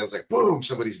happening, and then it's like, boom,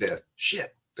 somebody's dead.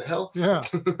 Shit, the hell? Yeah.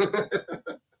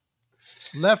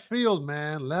 Left field,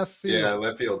 man. Left field. Yeah,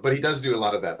 left field. But he does do a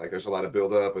lot of that. Like there's a lot of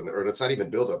buildup, or it's not even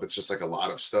buildup. It's just like a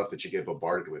lot of stuff that you get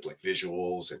bombarded with, like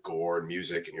visuals and gore and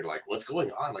music, and you're like, what's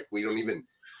going on? Like we don't even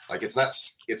like it's not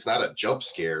a jump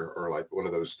scare or like one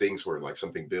of those things where like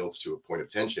something builds to a point of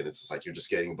tension. It's just like you're just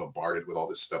getting bombarded with all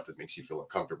this stuff that makes you feel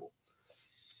uncomfortable.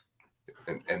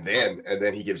 And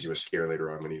then he gives you a scare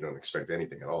later on when you don't expect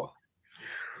anything at all,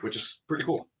 which is pretty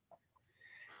cool.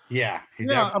 Yeah,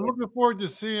 I'm looking forward to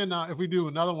seeing if we do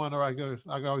another one, or I can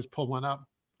always pull one up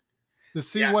to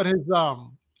see what his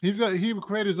he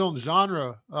created his own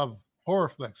genre of horror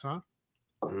flicks, huh?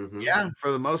 Mm-hmm. Yeah,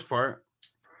 for the most part.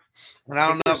 And I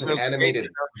don't know if it's an animated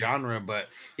genre, but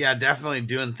yeah, definitely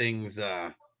doing things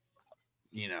a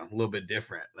little bit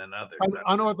different than others.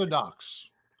 Unorthodox.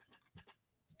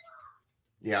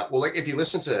 Yeah, well, like if you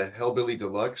listen to Hellbilly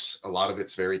Deluxe, a lot of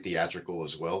it's very theatrical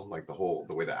as well, like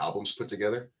the way the album's put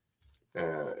together.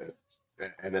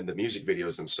 And then the music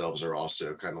videos themselves are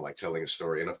also kind of like telling a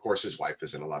story. And of course, his wife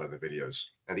is in a lot of the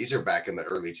videos. And these are back in the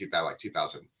early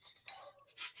 2000.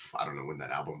 I don't know when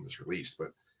that album was released,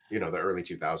 but the early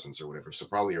 2000s or whatever. So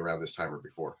probably around this time or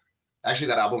before. Actually,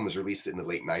 that album was released in the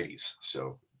late 90s.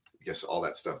 So I guess all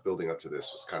that stuff building up to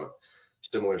this was kind of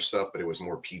similar stuff, but it was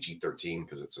more PG-13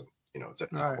 because it's it's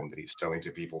an album that he's selling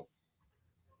to people.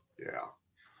 Yeah.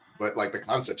 But like the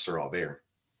concepts are all there.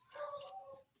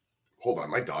 Hold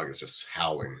on, my dog is just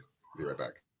howling. Be right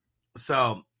back.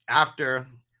 So after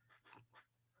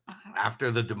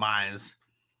the demise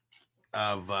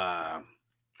of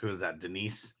who is that?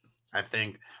 Denise, I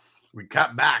think. We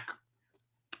cut back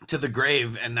to the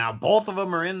grave, and now both of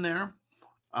them are in there.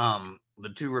 The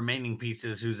two remaining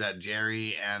pieces, who's that?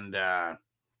 Jerry and what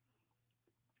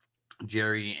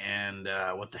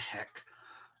the heck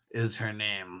is her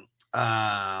name?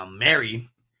 Mary.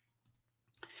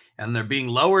 And they're being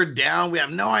lowered down. We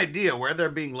have no idea where they're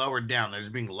being lowered down. They're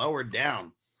just being lowered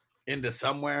down into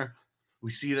somewhere. We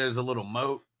see there's a little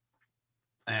moat,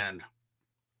 and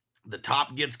the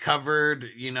top gets covered,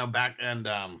 back, and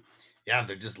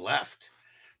they're just left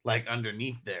like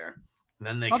underneath there. And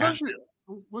then they I thought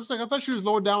she was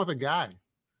lowered down with a guy.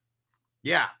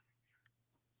 Yeah.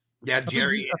 Yeah,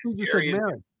 Jerry. I think you said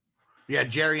Mary. Yeah,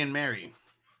 Jerry and Mary.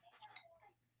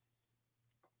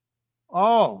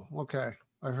 Oh, okay.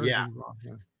 I heard you wrong.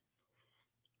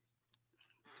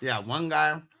 Yeah, one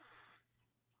guy,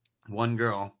 one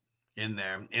girl in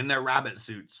there in their rabbit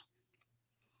suits.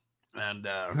 And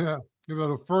yeah, you're a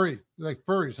little furry. You're like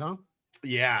furries, huh?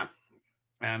 Yeah.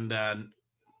 And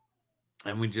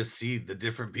we just see the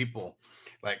different people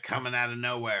like coming out of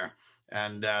nowhere,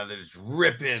 and they're just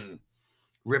ripping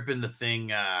the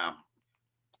thing,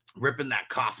 ripping that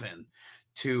coffin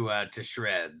to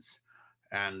shreds.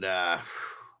 And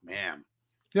man.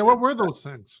 Yeah, what were those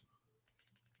things?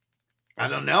 I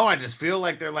don't know. I just feel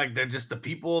like they're just the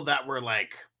people that were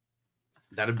like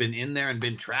that have been in there and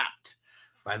been trapped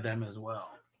by them as well.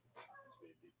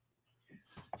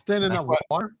 Staying in that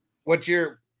water. What's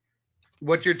your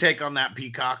take on that,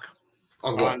 Peacock?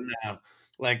 On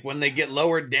like when they get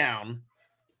lowered down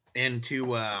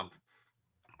into I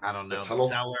don't know, the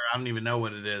cellar. I don't even know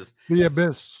what it is. The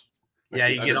abyss. Yeah,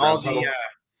 you get all the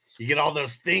you get all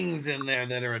those things in there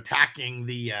that are attacking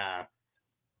the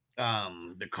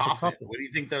coffin. What do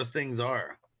you think those things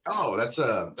are? Oh, that's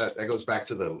that goes back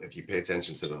to if you pay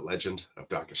attention to the legend of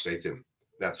Dr. Satan,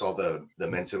 that's all the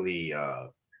mentally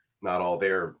not all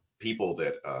their people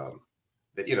that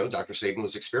Dr. Satan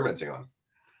was experimenting on.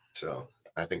 So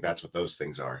I think that's what those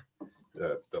things are.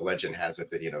 The legend has it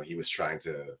that he was trying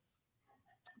to.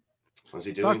 What was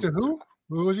he doing? Doctor who?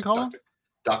 What was he calling?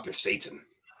 Dr. Satan.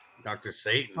 Dr.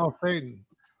 Satan. Oh, Satan.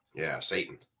 Yeah,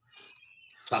 Satan.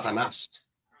 Satanas.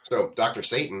 So Dr.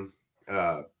 Satan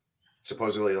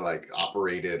supposedly like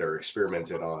operated or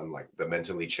experimented on like the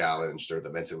mentally challenged or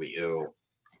the mentally ill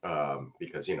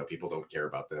because people don't care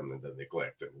about them and the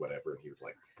neglect and whatever. And he would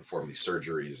like perform these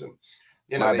surgeries and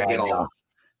they get all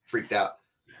freaked out.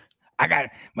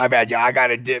 My bad, y'all. I got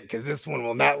a dip because this one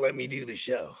will not let me do the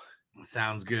show.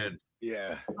 Sounds good.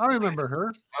 Yeah. I remember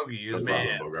her. Okay, you're the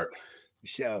man.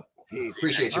 Show. Peace.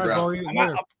 Appreciate you, bro.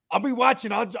 I'll be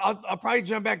watching. I'll probably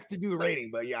jump back to do a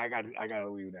rating, but yeah, I gotta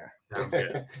leave there. Sounds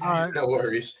good. All right. No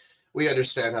worries. We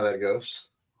understand how that goes.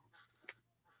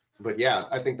 But yeah,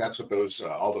 I think that's what those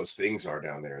all those things are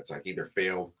down there. It's like either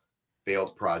failed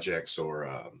projects or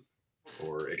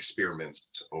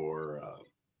experiments or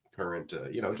current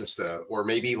or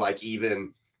maybe like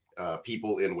even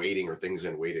people in waiting or things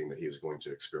in waiting that he was going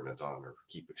to experiment on or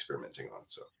keep experimenting on.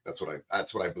 So that's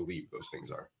what I believe those things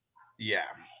are. Yeah.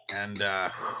 And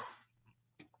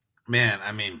man,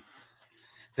 I mean,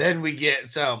 then we get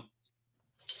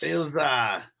it was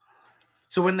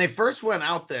so when they first went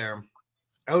out there,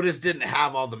 Otis didn't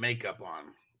have all the makeup on.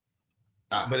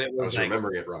 But it was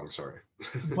remembering it wrong, sorry.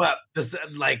 But this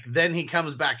then he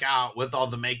comes back out with all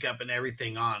the makeup and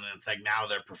everything on, and it's like now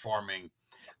they're performing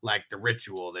like the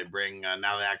ritual. They bring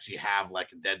now they actually have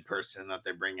like a dead person that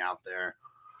they bring out there.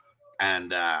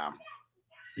 And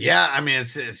yeah, I mean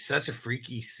it's such a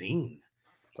freaky scene.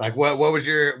 Like what was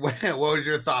your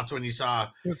thoughts when you saw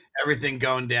everything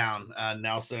going down,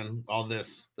 Nelson? All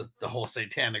this, the whole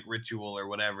satanic ritual or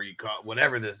whatever you call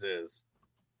whatever this is.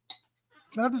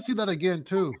 I have to see that again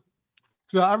too.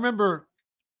 So I remember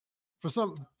for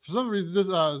some reason this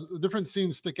different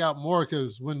scenes stick out more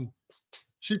because when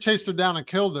she chased her down and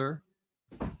killed her,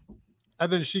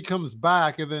 and then she comes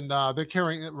back, and then they're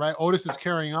carrying it, right? Otis is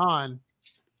carrying on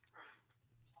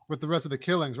with the rest of the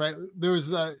killings, right? There was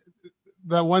that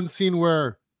one scene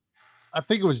where I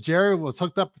think it was Jerry was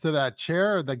hooked up to that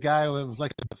chair. The guy that was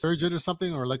like a surgeon or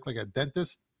something, or like a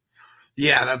dentist.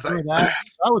 Yeah, that's like that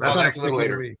was that's a little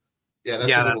later. Yeah,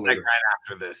 that's like right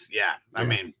after this. Yeah, I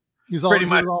mean, he's pretty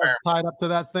much all tied up to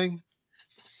that thing.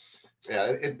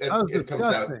 Yeah, it comes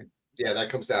down. Yeah,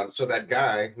 that comes down. So that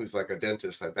guy who's like a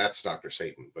dentist, that's Dr.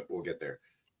 Satan, but we'll get there.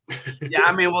 Yeah,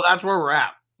 I mean, well, that's where we're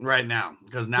at right now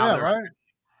because now they're right.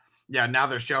 Yeah, now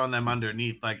they're showing them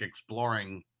underneath, like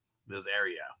exploring this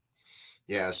area.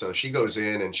 Yeah, so she goes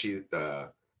in and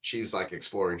she's like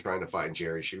exploring, trying to find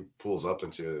Jerry. She pulls up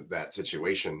into that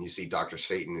situation. You see Dr.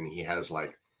 Satan, and he has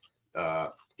like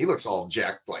he looks all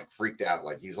jacked, like freaked out,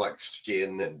 like he's like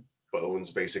skin and bones.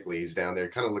 Basically, he's down there.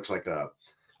 Kind of looks like a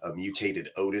mutated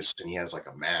Otis, and he has like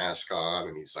a mask on,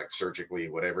 and he's like surgically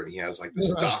whatever, and he has like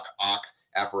this Doc Ock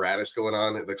apparatus going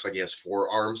on. It looks like he has 4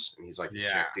 arms, and he's like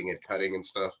injecting and cutting and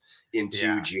stuff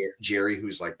into Jerry,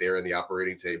 who's like there in the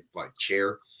operating table, like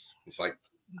chair. He's like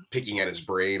picking at his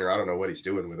brain, or I don't know what he's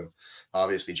doing with him.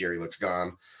 Obviously, Jerry looks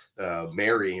gone.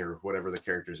 Mary, or whatever the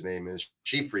character's name is,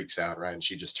 she freaks out, right? And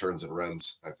she just turns and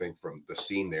runs, I think, from the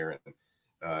scene there. And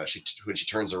when she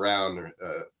turns around,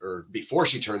 or before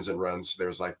she turns and runs,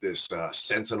 there's like this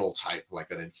sentinel type, like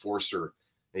an enforcer.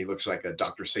 And he looks like a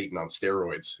Dr. Satan on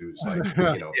steroids, who's like,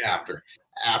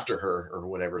 after her or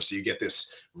whatever. So you get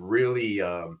this really,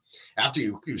 after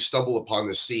you stumble upon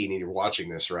this scene and you're watching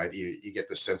this, right? You get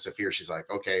this sense of fear. She's like,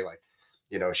 okay, like,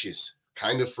 she's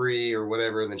kind of free or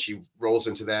whatever. And then she rolls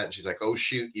into that and she's like, oh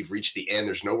shoot, you've reached the end.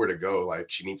 There's nowhere to go.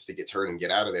 Like she needs to turn and get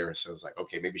out of there. So it's like,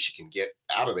 okay, maybe she can get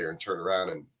out of there and turn around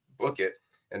and book it.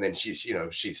 And then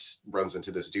she's runs into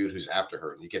this dude who's after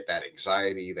her, and you get that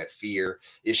anxiety, that fear.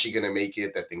 Is she going to make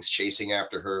it? That thing's chasing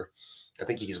after her. I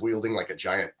think he's wielding like a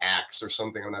giant axe or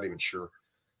something. I'm not even sure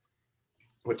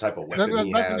what type of weapon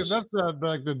he has. That's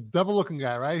like the devil-looking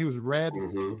guy, right? He was red.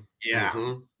 Mm-hmm. Yeah.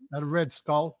 Mm-hmm. Had a red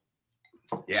skull.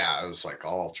 Yeah, I was like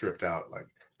all tripped out. Like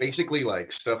basically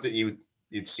like stuff that you'd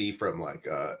see from like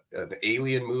an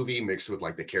alien movie mixed with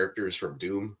like the characters from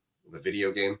Doom, the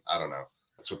video game. I don't know.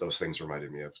 That's what those things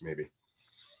reminded me of, maybe.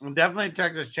 Definitely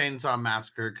Texas Chainsaw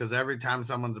Massacre, because every time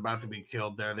someone's about to be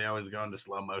killed there, they always go into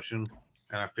slow motion.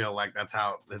 And I feel like that's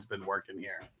how it's been working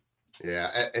here. Yeah,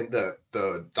 and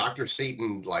the Dr.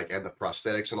 Satan, like, and the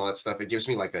prosthetics and all that stuff, it gives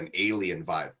me like an alien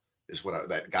vibe, is what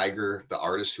that Geiger, the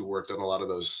artist who worked on a lot of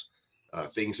those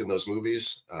things in those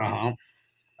movies. I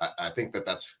think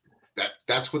that's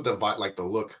what the vibe, like the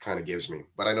look kind of gives me.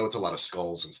 But I know it's a lot of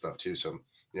skulls and stuff too, so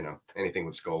anything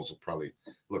with skulls will probably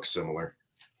look similar.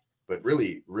 But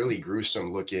really, really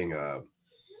gruesome looking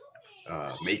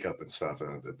makeup and stuff,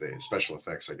 the special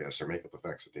effects, I guess, or makeup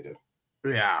effects that they did.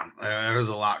 Yeah, there's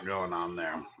a lot going on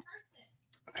there.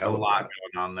 A lot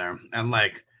going on there. And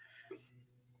like,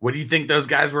 what do you think those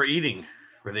guys were eating?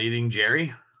 Were they eating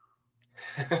Jerry?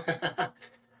 They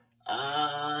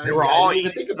were all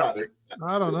eating. Think about it.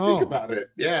 I don't know. Think about it.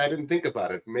 Yeah, I didn't think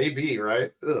about it. Maybe,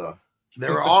 right? Ugh. They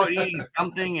were all eating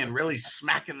something and really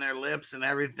smacking their lips and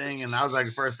everything. And that was like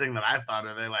the first thing that I thought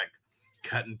of. They like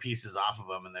cutting pieces off of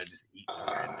them and they're just eating.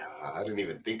 I didn't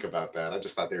even think about that. I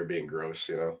just thought they were being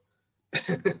gross,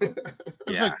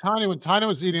 It's like Tiny. When Tiny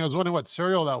was eating, I was wondering what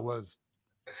cereal that was.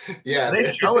 Yeah,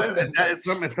 they show it.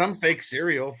 It's some fake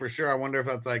cereal for sure. I wonder if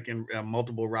that's like in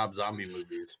multiple Rob Zombie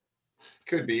movies.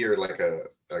 Could be, or like a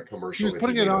commercial. He was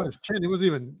putting it on his chin. He wasn't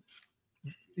even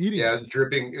eating. Yeah, it was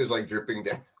dripping. It was like dripping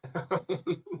down.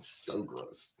 So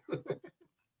gross.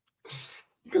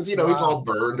 Because he's all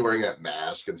burned, wearing that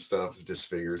mask and stuff. It's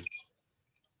disfigured.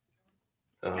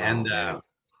 And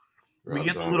we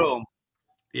get a little,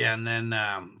 and then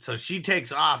so she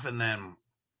takes off, and then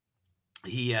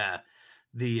he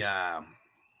the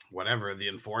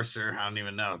enforcer, I don't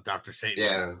even know, Dr.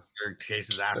 Satan,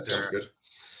 chases after. That sounds good.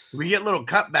 We get little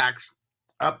cutbacks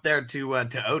up there to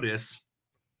Otis,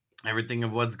 everything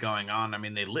of what's going on. I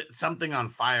mean, they lit something on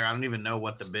fire. I don't even know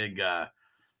what the big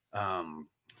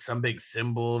some big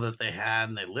symbol that they had,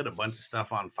 and they lit a bunch of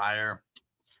stuff on fire.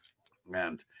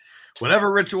 And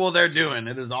whatever ritual they're doing,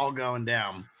 it is all going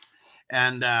down.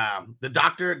 And the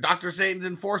Dr. Satan's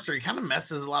enforcer, he kind of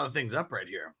messes a lot of things up right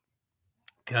here.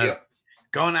 Because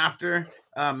going after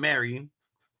Mary,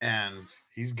 and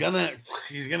he's gonna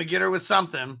get her with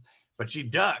something, but she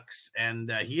ducks,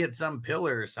 and he hit some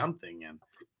pillar or something, and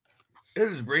it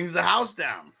just brings the house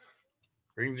down.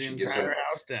 Brings the entire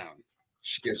house down.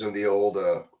 She gives him the old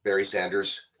Barry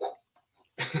Sanders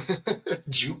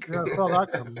juke. Yeah, I saw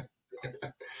that coming.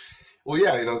 Well,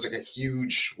 yeah, it's like a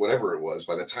huge whatever it was.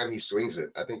 By the time he swings it,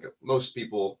 I think most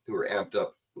people who are amped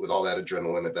up with all that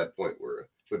adrenaline at that point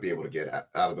would be able to get out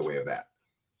of the way of that.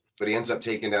 But he ends up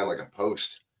taking down like a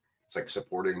post. It's like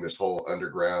supporting this whole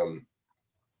underground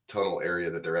tunnel area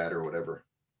that they're at or whatever.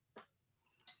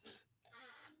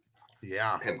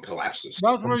 Yeah. And collapses.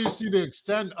 That's where you see the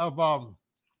extent of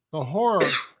the horror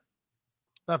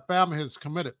that family has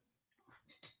committed.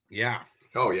 Yeah.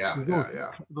 Oh, yeah.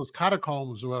 Those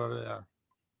catacombs or whatever they are.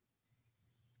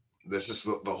 This is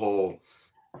the whole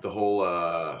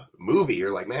movie.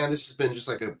 You're like, man, this has been just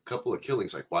like a couple of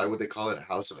killings. Like, why would they call it a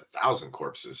house of 1,000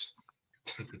 corpses?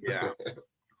 Yeah.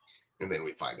 And then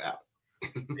we find out.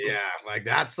 Yeah, like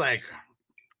that's the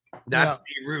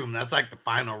room. That's like the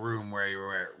final room where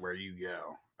you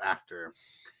go after.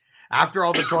 After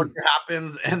all the torture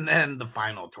happens, and then the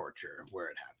final torture where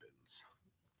it happens.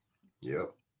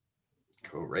 Yep.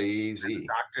 Crazy.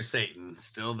 Dr. Satan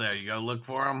still there. You gotta look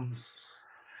for him.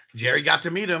 Jerry got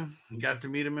to meet him. He got to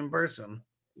meet him in person.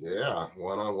 Yeah,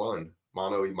 one-on-one.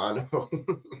 Mano y mano.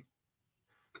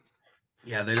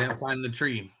 Yeah, they didn't find the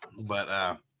tree,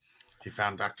 but he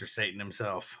found Dr. Satan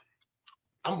himself.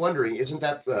 I'm wondering, isn't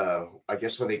that I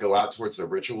guess when they go out towards the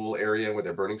ritual area where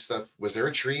they're burning stuff, was there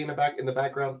a tree in the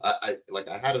background? I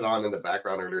had it on in the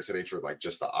background earlier today for like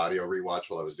just the audio rewatch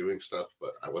while I was doing stuff, but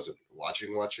I wasn't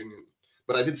watching.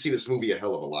 But I did see this movie a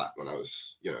hell of a lot when I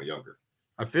was, younger.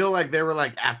 I feel like they were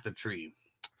like at the tree.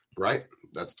 Right?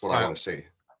 That's what I want to say.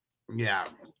 Yeah.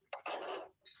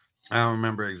 I don't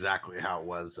remember exactly how it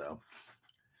was though.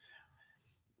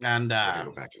 And I gotta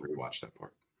go back and rewatch that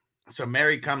part. So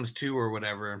Mary comes to or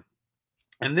whatever.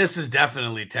 And this is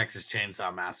definitely Texas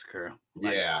Chainsaw Massacre.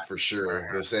 Yeah, for sure.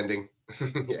 This ending.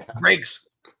 Yeah.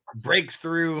 Breaks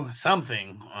through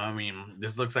something. I mean,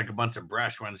 this looks like a bunch of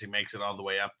brush once he makes it all the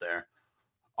way up there.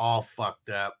 All fucked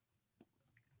up.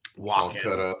 Walking,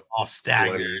 all cut up. All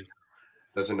staggered. Bloody,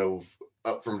 doesn't know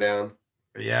up from down.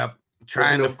 Yep.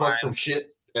 Trying to fuck from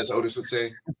shit, as Otis would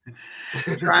say.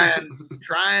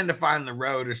 trying to find the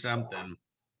road or something.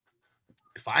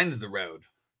 Finds the road.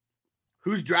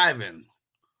 Who's driving?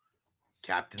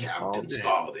 Captain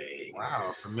Spaulding.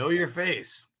 Wow, familiar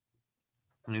face.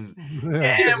 I mean,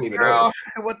 damn, girl,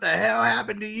 what the hell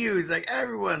happened to you? He's like,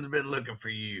 everyone's been looking for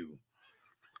you.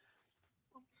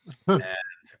 And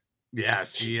yeah,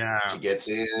 she gets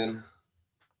in.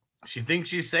 She thinks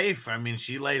she's safe. I mean,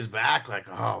 she lays back like,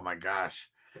 oh my gosh.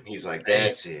 And he's like,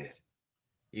 that's it.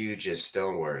 You just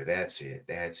don't worry. That's it.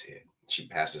 She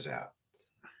passes out.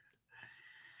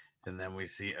 And then we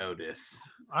see Otis.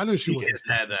 I knew she was. His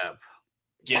head up.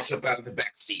 Gets up out of the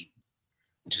back seat.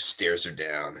 Just stares her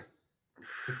down.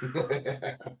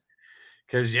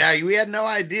 Because, we had no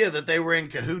idea that they were in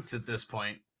cahoots at this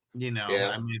point. I mean,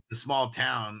 it's a small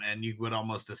town, and you would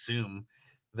almost assume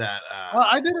that. Well,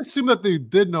 I did assume that they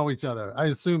did know each other. I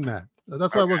assumed that.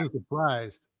 That's why I wasn't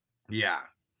surprised. Yeah.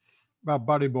 About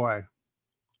Buddy Boy.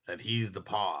 That he's the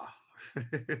paw.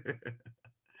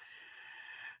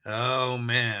 Oh,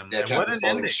 man. Yeah, Captain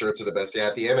Spaulding's shirts are the best. Yeah,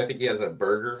 at the end, I think he has a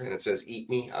burger, and it says, "Eat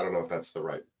me." I don't know if that's the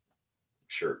right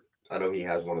shirt. I know he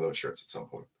has one of those shirts at some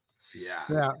point. Yeah.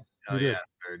 Yeah. Oh, yeah,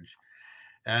 Serge.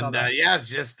 And, it's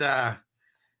just, I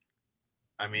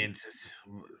mean, it's just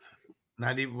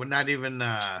not even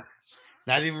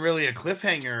really a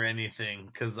cliffhanger or anything,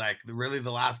 because like really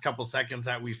the last couple seconds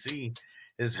that we see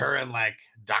is her in like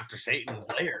Dr. Satan's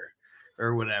lair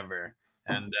or whatever,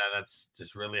 and that's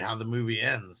just really how the movie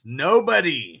ends.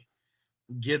 Nobody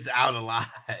gets out alive.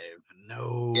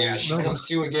 No. Yeah, she comes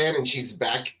to again, and she's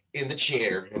back in the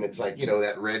chair, and it's like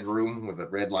that red room with the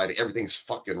red light. Everything's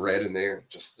fucking red in there.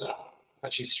 Just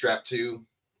she's strapped to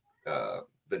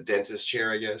the dentist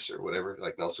chair, I guess, or whatever,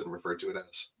 like Nelson referred to it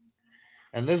as.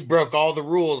 And this broke all the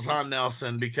rules, huh,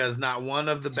 Nelson? Because not one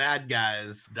of the bad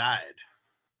guys died.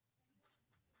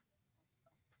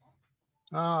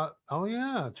 Oh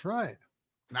yeah, that's right.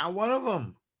 Not one of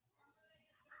them.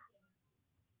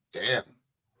 Damn.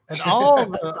 And all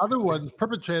the other ones,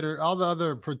 all the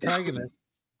other protagonists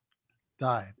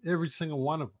died. Every single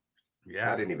one of them.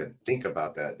 Yeah. I didn't even think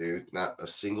about that, dude. Not a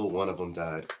single one of them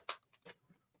died.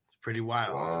 It's pretty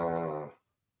wild. Wow.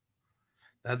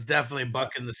 That's definitely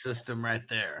bucking the system right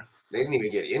there. They didn't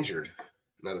even get injured.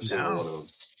 Not a single one of them.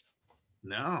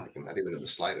 No. Like, not even in the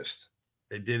slightest.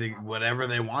 They did whatever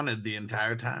they wanted the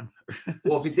entire time.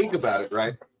 Well, if you think about it,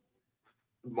 right?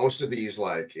 Most of these,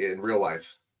 like in real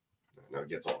life, I know it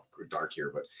gets all dark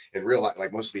here, but in real life,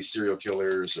 like most of these serial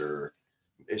killers or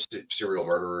serial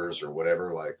murderers or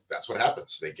whatever, like that's what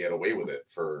happens. They get away with it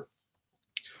for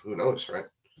who knows, right?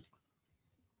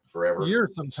 Forever.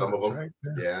 Years some of them, right?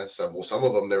 yeah. Some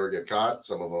of them never get caught.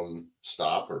 Some of them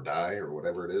stop or die or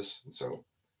whatever it is. And so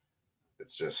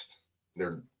it's just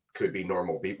there could be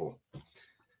normal people,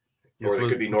 or they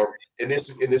could be normal. In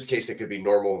this case, it could be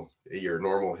normal. Your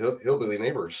normal hillbilly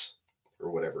neighbors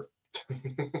or whatever.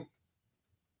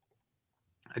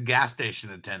 A gas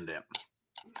station attendant.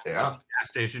 Yeah. Gas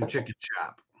station chicken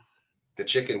shop.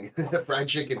 The fried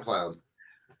chicken clown.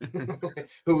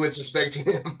 Who would suspect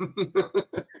him?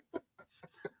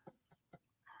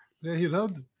 Yeah, he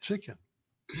loved chicken.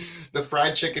 The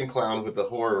fried chicken clown with the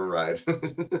horror ride.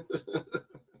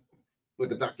 With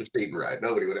the Dr. Satan ride.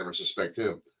 Nobody would ever suspect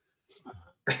him.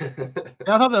 Yeah,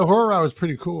 I thought that horror ride was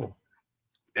pretty cool.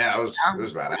 Yeah, it was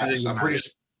badass.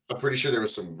 I'm pretty sure there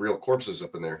was some real corpses up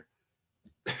in there.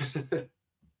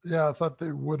 Yeah, I thought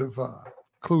they would have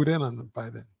clued in on them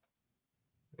by then.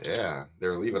 Yeah,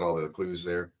 they're leaving all the clues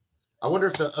there. I wonder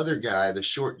if the other guy, the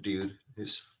short dude,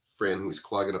 his friend who was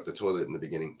clogging up the toilet in the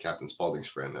beginning, Captain Spaulding's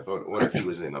friend, I wonder if he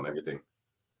was in on everything.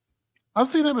 I've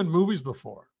seen him in movies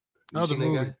before. You seen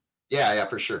that guy? Yeah,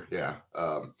 for sure. Yeah.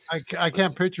 I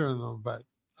can't picture him, but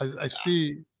I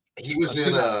see. He was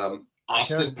in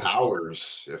Austin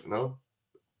Powers, if no?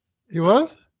 He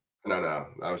was? No.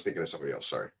 I was thinking of somebody else.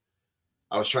 Sorry.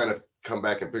 I was trying to come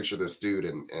back and picture this dude,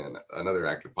 and another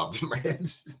actor popped in my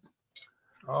head.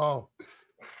 Oh.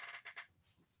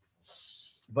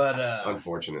 But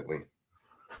unfortunately.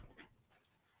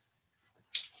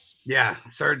 Yeah,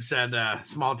 Serge said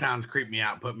small towns creep me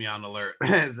out, put me on alert.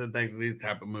 So thanks to these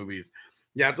type of movies.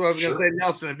 Yeah, that's what I was gonna say,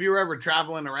 Nelson. If you were ever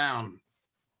traveling around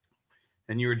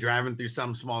and you were driving through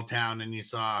some small town and you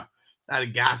saw at a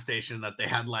gas station that they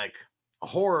had like a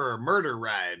horror murder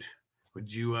ride,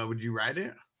 would you ride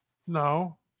it?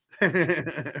 No.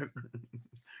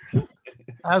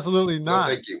 Absolutely not.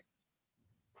 No, thank you.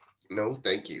 No,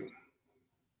 thank you.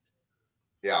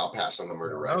 Yeah, I'll pass on the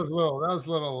murder ride. That was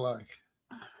a little like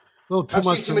a little too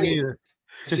much for me.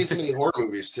 I've seen too many horror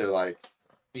movies to like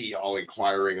be all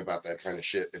inquiring about that kind of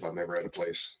shit if I'm ever at a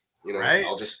place. You know, right?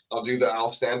 I'll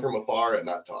stand from afar and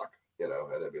not talk, you know,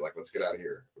 and then be like, let's get out of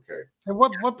here. Okay. And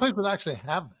what place would actually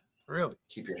have that? Really?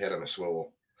 Keep your head on a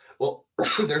swivel. Well,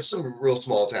 there's some real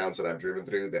small towns that I've driven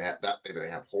through that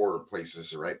have horror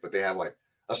places, right? But they have like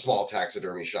a small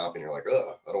taxidermy shop, and you're like,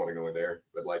 oh, I don't want to go in there.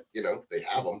 But like, you know, they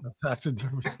have them.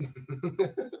 Taxidermy.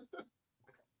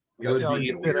 Places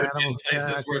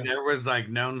where there was like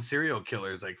known serial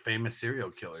killers, like famous serial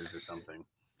killers or something.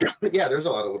 Yeah, there's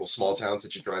a lot of little small towns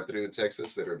that you drive through in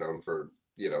Texas that are known for,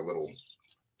 you know, little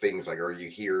things like, or you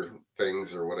hear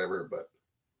things or whatever, but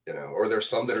you know, or there's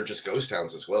some that are just ghost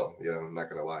towns as well. You know, I'm not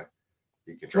gonna lie.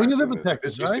 You can try. You live in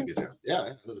Texas, right? Yeah, I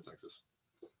live in Texas.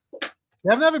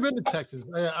 Yeah, I've never been to Texas.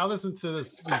 I listened to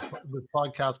this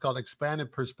podcast called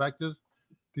Expanded Perspective.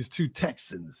 These two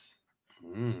Texans,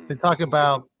 they talk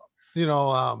about, you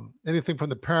know, anything from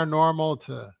the paranormal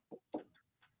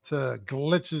to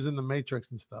glitches in the Matrix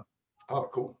and stuff. Oh,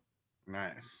 cool.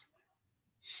 Nice.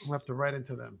 We'll have to write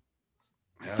into them.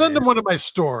 Send them one of my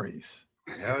stories.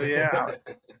 Hell yeah.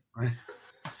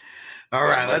 All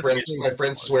right. My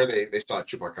friends swear they saw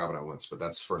Chupacabra once, but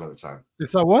that's for another time. They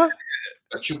saw what?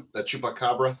 That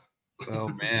Chupacabra. Oh,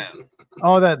 man.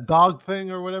 Oh, that dog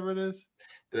thing or whatever it is?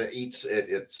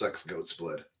 It sucks goat's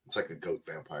blood. It's like a goat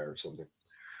vampire or something.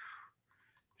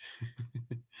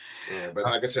 Yeah, but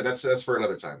like I said, that's for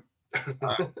another time.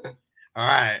 All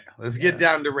right. Let's get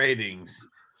down to ratings.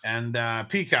 And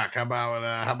Peacock, how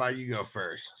about you go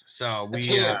first? So a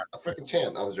freaking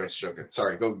 10. I was just joking.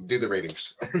 Sorry, go do the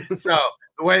ratings. So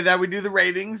the way that we do the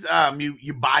ratings,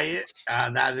 you buy it.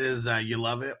 That is you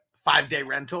love it. 5-day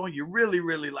rental, you really,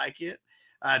 really like it.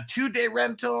 2-day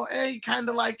rental, you kind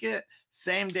of like it.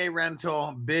 Same-day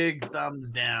rental, big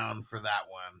thumbs down for that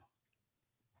one.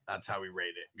 That's how we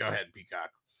rate it. Go ahead,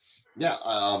 Peacock. Yeah,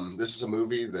 this is a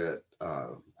movie that I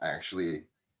actually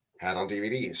had on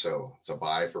DVD, so it's a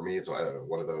buy for me. It's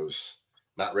one of those,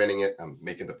 not renting it, I'm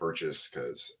making the purchase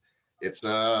because it's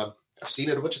I've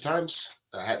seen it a bunch of times.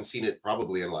 I hadn't seen it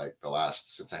probably in like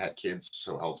since I had kids.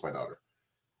 So how old's my daughter?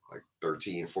 Like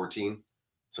 13, 14.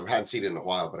 So I hadn't seen it in a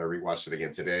while, but I rewatched it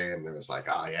again today, and it was like,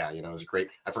 oh yeah, you know, it was great.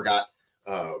 I forgot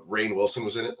Rainn Wilson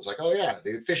was in it. I was like, oh yeah,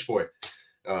 dude, Fish Boy.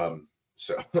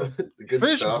 So the good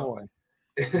Fish stuff. Boy.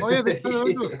 Oh yeah, they turned him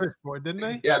into a fish boy, didn't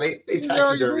they? Yeah, they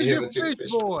taxidermy him into a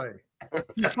fish boy.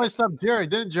 You sliced up Jerry.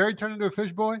 Didn't Jerry turn into a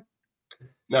fish boy?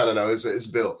 No. It's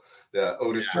Bill. The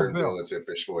Otis turned Bill into a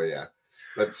fish boy. Yeah,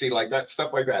 but see, like that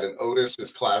stuff like that. And Otis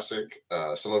is classic.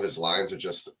 Some of his lines are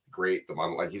just great. The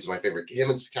monologue, he's my favorite. Him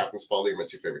and Captain Spaulding are my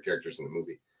two favorite characters in the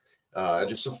movie. And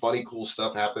just some funny, cool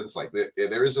stuff happens. Like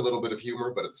there is a little bit of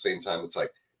humor, but at the same time, it's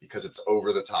like because it's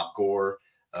over the top gore.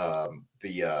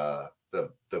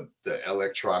 The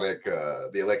electronic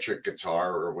the electric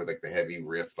guitar or with like the heavy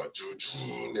riff like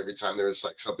every time there was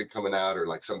like something coming out or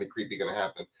like something creepy gonna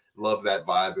happen. Love that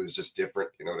vibe. It was just different,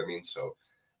 you know what I mean? So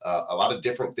a lot of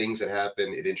different things that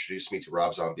happened. It introduced me to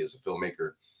Rob Zombie as a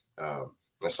filmmaker. I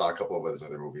saw a couple of his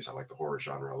other movies. I like the horror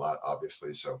genre a lot,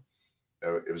 obviously, so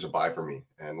it was a buy for me.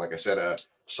 And like I said,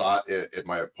 saw it at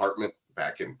my apartment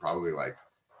back in probably like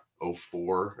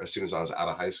 2004 as soon as I was out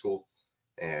of high school.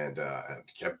 And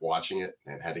kept watching it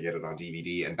and had to get it on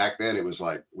DVD. And back then it was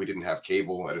like, we didn't have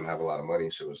cable. I didn't have a lot of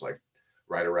money. So it was like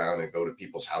ride around and go to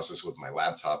people's houses with my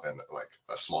laptop and like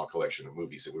a small collection of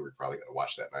movies that we were probably going to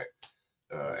watch that night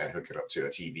and hook it up to a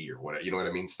TV or whatever, you know what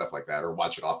I mean? Stuff like that, or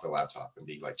watch it off the laptop and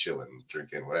be like chilling,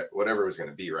 drinking, whatever it was going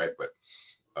to be. Right. But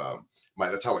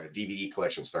that's how my DVD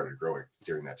collection started growing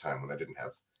during that time when I didn't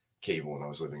have cable when I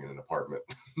was living in an apartment,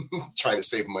 trying to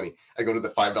save money. I go to the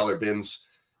 $5 bins,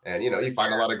 and you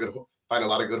find a lot of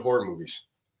good horror movies.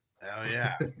 Oh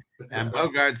yeah. And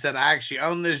Bogart said, I actually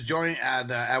own this joint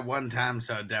at one time,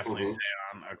 so definitely stay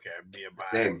on. Okay, be a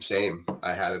buy. Same.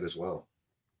 I had it as well.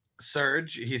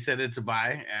 Surge, he said it's a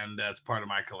buy, and that's part of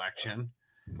my collection.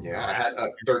 Yeah, I had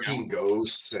 13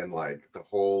 Ghosts and like the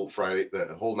whole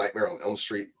Nightmare on Elm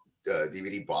Street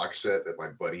DVD box set that my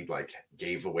buddy like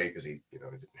gave away because he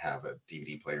didn't have a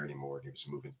DVD player anymore and he was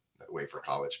moving away for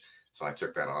college. So I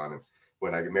took that on, and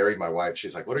when I married my wife,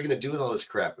 she's like, "What are you gonna do with all this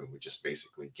crap?" And we just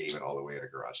basically gave it all away at a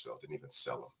garage sale. Didn't even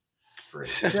sell them for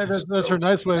anything. Yeah, that's her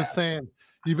nice way of saying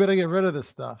you better get rid of this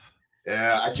stuff.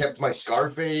 Yeah, I kept my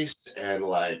Scarface and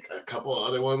like a couple of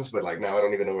other ones, but like now I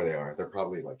don't even know where they are. They're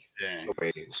probably like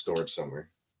away in storage somewhere.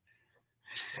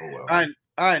 Oh well.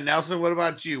 All right, Nelson. What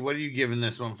about you? What are you giving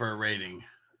this one for a rating?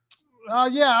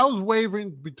 Yeah, I was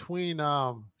wavering between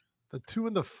the 2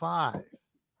 and the 5.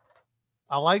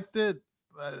 I liked it,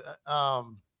 but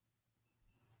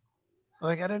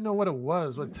like I didn't know what it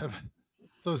was.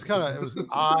 So it was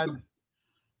odd,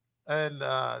 and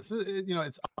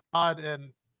it's odd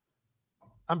and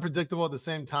unpredictable at the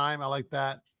same time. I like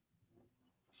that.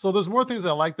 So there's more things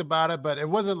I liked about it, but it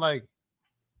wasn't like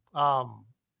a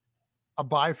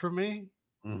buy for me.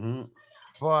 Mm-hmm.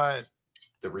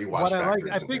 the But rewatch what factor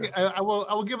I think I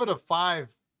will give it a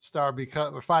 5-star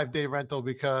because or 5-day rental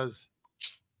because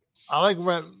I like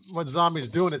what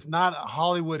Zombie's doing. It's not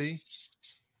Hollywoody,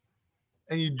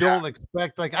 and you don't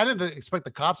expect I didn't expect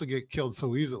the cops to get killed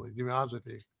so easily. To be honest with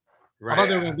you, I thought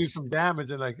they were going to do some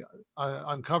damage and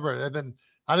uncover it, and then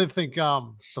I didn't think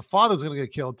the father's going to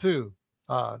get killed too.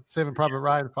 Saving Private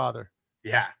Ryan father.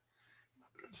 Yeah.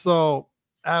 So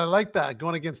I like that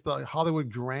going against the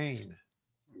Hollywood grain.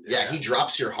 Yeah, he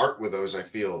drops your heart with those. I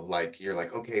feel like you're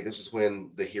like, okay, this is when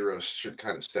the heroes should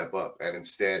kind of step up, and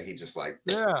instead he just like,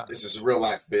 this is real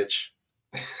life, bitch.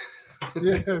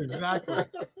 Yeah, exactly.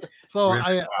 So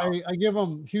I give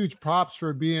him huge props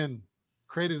for creating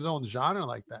his own genre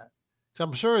like that. So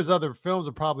I'm sure his other films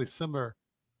are probably similar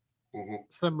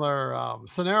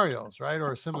scenarios, right,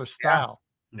 or a similar style.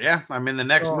 Yeah, I mean the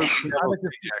next movie.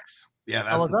 Yeah,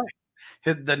 that's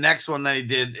the next one that he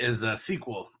did is a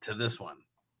sequel to this one.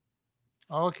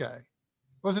 Okay,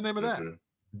 what's the name of that?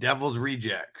 Devil's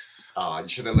Rejects. Oh, you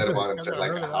should have let him on and said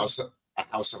like a house of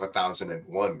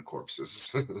 1,001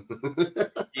 corpses.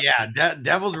 Yeah,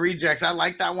 Devil's Rejects. I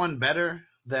like that one better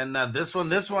than this one.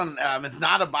 This one, it's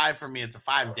not a buy for me. It's a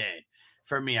 5-day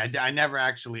for me. I never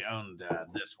actually owned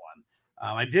this one.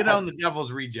 I did own the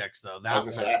Devil's Rejects though. I was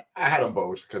gonna say I had them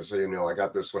both because I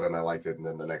got this one and I liked it, and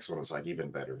then the next one was like even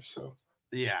better. So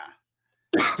yeah,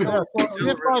 so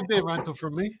 5-day rental for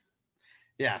me.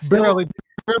 Yeah, barely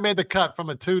made the cut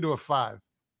from a 2 to a 5.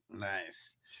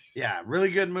 Nice. Yeah, really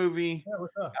good movie. Yeah,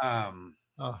 what's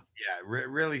up?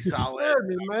 Really solid.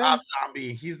 Rob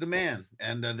Zombie, he's the man,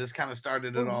 and this kind of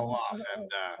started it all off. And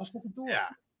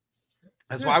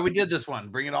that's why we did this one.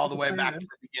 Bring it all the way back to the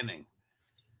beginning.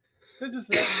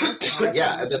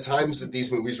 Yeah, at the times that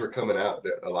these movies were coming out,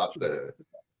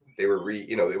 they were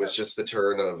it was just the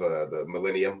turn of the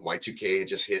millennium. Y2K had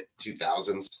just hit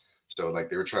 2000s. So like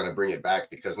they were trying to bring it back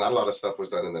because not a lot of stuff was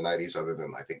done in the 90s other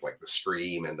than I think like the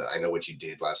Scream and the I Know What You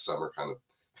Did Last Summer kind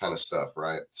of stuff,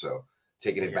 right? So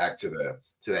taking it back to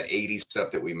that 80s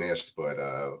stuff that we missed, but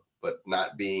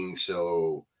not being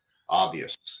so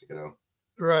obvious,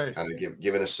 right? Kind of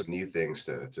giving us some new things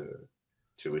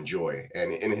to enjoy,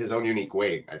 and in his own unique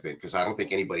way, I think, because I don't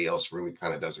think anybody else really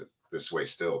kind of does it this way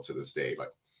still to this day. Like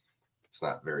it's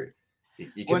not very.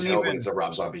 You can tell when it's a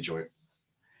Rob Zombie joint.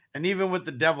 And even with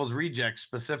the Devil's Rejects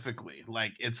specifically,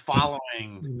 like it's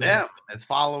following them. It's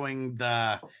following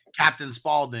the Captain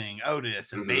Spaulding,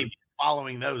 Otis, and Baby.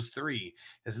 Following those three.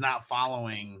 It's not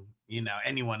following,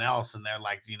 anyone else. And they're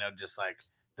like, just like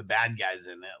the bad guys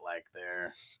in it. Like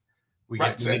we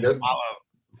get to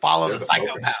follow the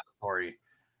psychopath story.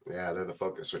 Yeah, they're the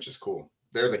focus, which is cool.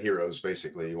 They're the heroes,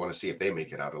 basically. You want to see if they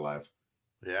make it out alive.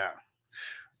 Yeah.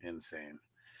 Insane.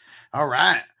 All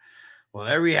right. Well,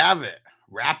 there we have it.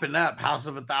 Wrapping up House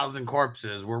of 1,000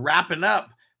 Corpses. We're wrapping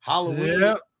up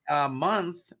Halloween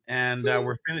month, and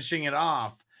we're finishing it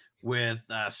off with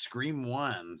Scream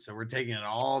 1. So we're taking it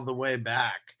all the way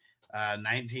back.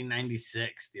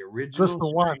 1996, the original. Just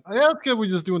the one. Yeah, it's good. We're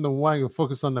just doing the one. We'll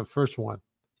focus on the first one.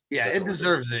 Yeah, it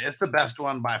deserves it. It's the best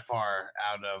one by far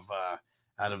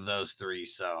out of those three.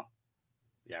 So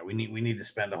yeah, we need to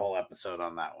spend a whole episode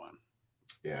on that one.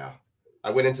 Yeah.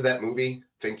 I went into that movie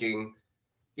thinking,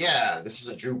 yeah, this is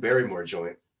a Drew Barrymore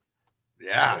joint.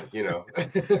 Yeah.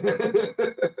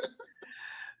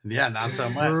 Yeah, not so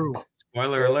much.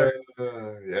 Spoiler alert.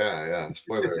 Yeah.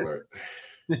 Spoiler alert.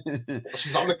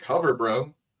 She's on the cover,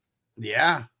 bro.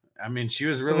 Yeah. I mean, she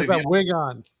was really that wig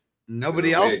on.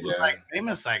 Nobody else was like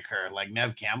famous like her. Like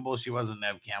Nev Campbell. She wasn't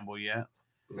Nev Campbell yet.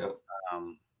 Nope.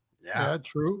 Yeah,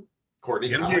 true.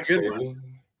 Courtney Cox, maybe.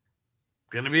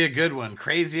 Gonna be a good one.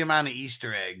 Crazy amount of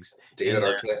Easter eggs. David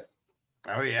Arquette.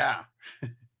 Oh yeah.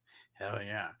 Hell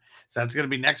yeah. So that's gonna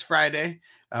be next Friday.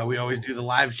 We always do the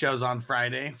live shows on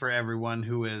Friday for everyone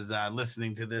who is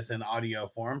listening to this in audio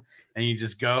form. And you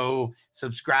just go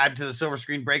subscribe to the Silver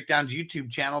Screen Breakdowns YouTube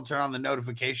channel, turn on the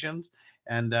notifications,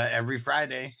 and every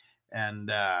Friday.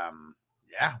 And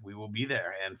we will be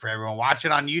there. And for everyone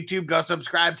watching on YouTube, go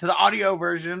subscribe to the audio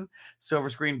version, Silver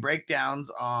Screen Breakdowns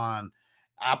on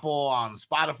Apple, on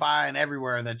Spotify, and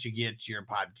everywhere that you get your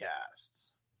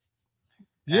podcasts.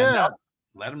 Yeah. And,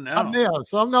 let them know.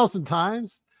 I'm Nelson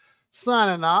Tynes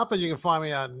signing up, and you can find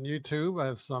me on YouTube. I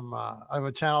have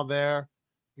a channel there.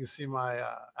 You can see my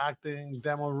acting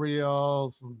demo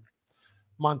reels, some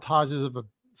montages of a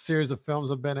series of films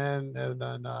I've been in, and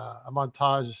then a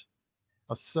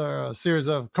series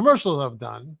of commercials I've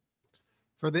done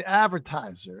for the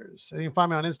advertisers. And you can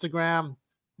find me on Instagram,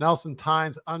 Nelson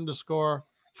Tynes _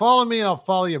 Follow me and I'll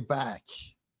follow you back.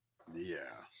 Yeah.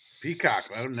 Peacock,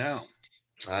 let them know.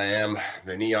 I am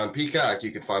the Neon Peacock.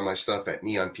 You can find my stuff at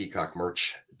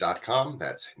neonpeacockmerch.com.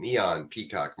 That's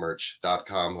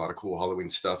neonpeacockmerch.com. A lot of cool Halloween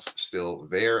stuff still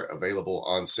there, available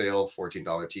on sale.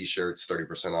 $14 t-shirts,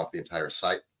 30% off the entire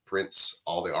site, prints,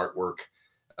 all the artwork.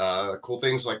 Cool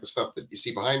things like the stuff that you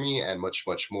see behind me and much,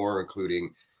 much more,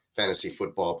 including fantasy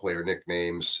football player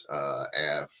nicknames,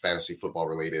 and fantasy football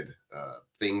related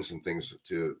things and things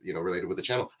to, related with the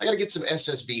channel. I got to get some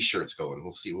SSB shirts going.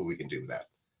 We'll see what we can do with that.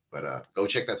 But go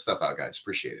check that stuff out, guys.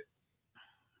 Appreciate it.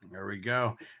 There we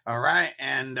go. All right.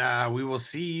 And we will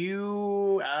see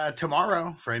you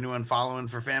tomorrow for anyone following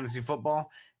for fantasy football.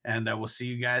 And we'll see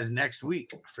you guys next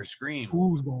week for Scream.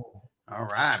 Foosball. All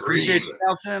right. Appreciate you,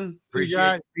 Nelson.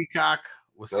 Appreciate you, Peacock.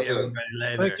 We'll see everybody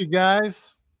later. Thank you,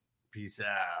 guys. Peace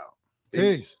out.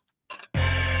 Peace.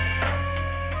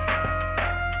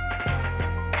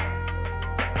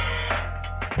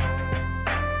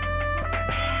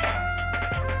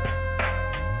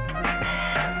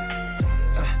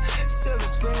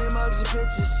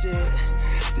 Picture shit.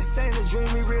 This ain't a dream,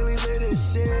 we really live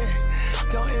this shit.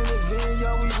 Don't intervene,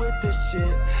 yo, we with this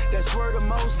shit. That's where the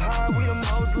most high, we the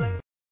most lit.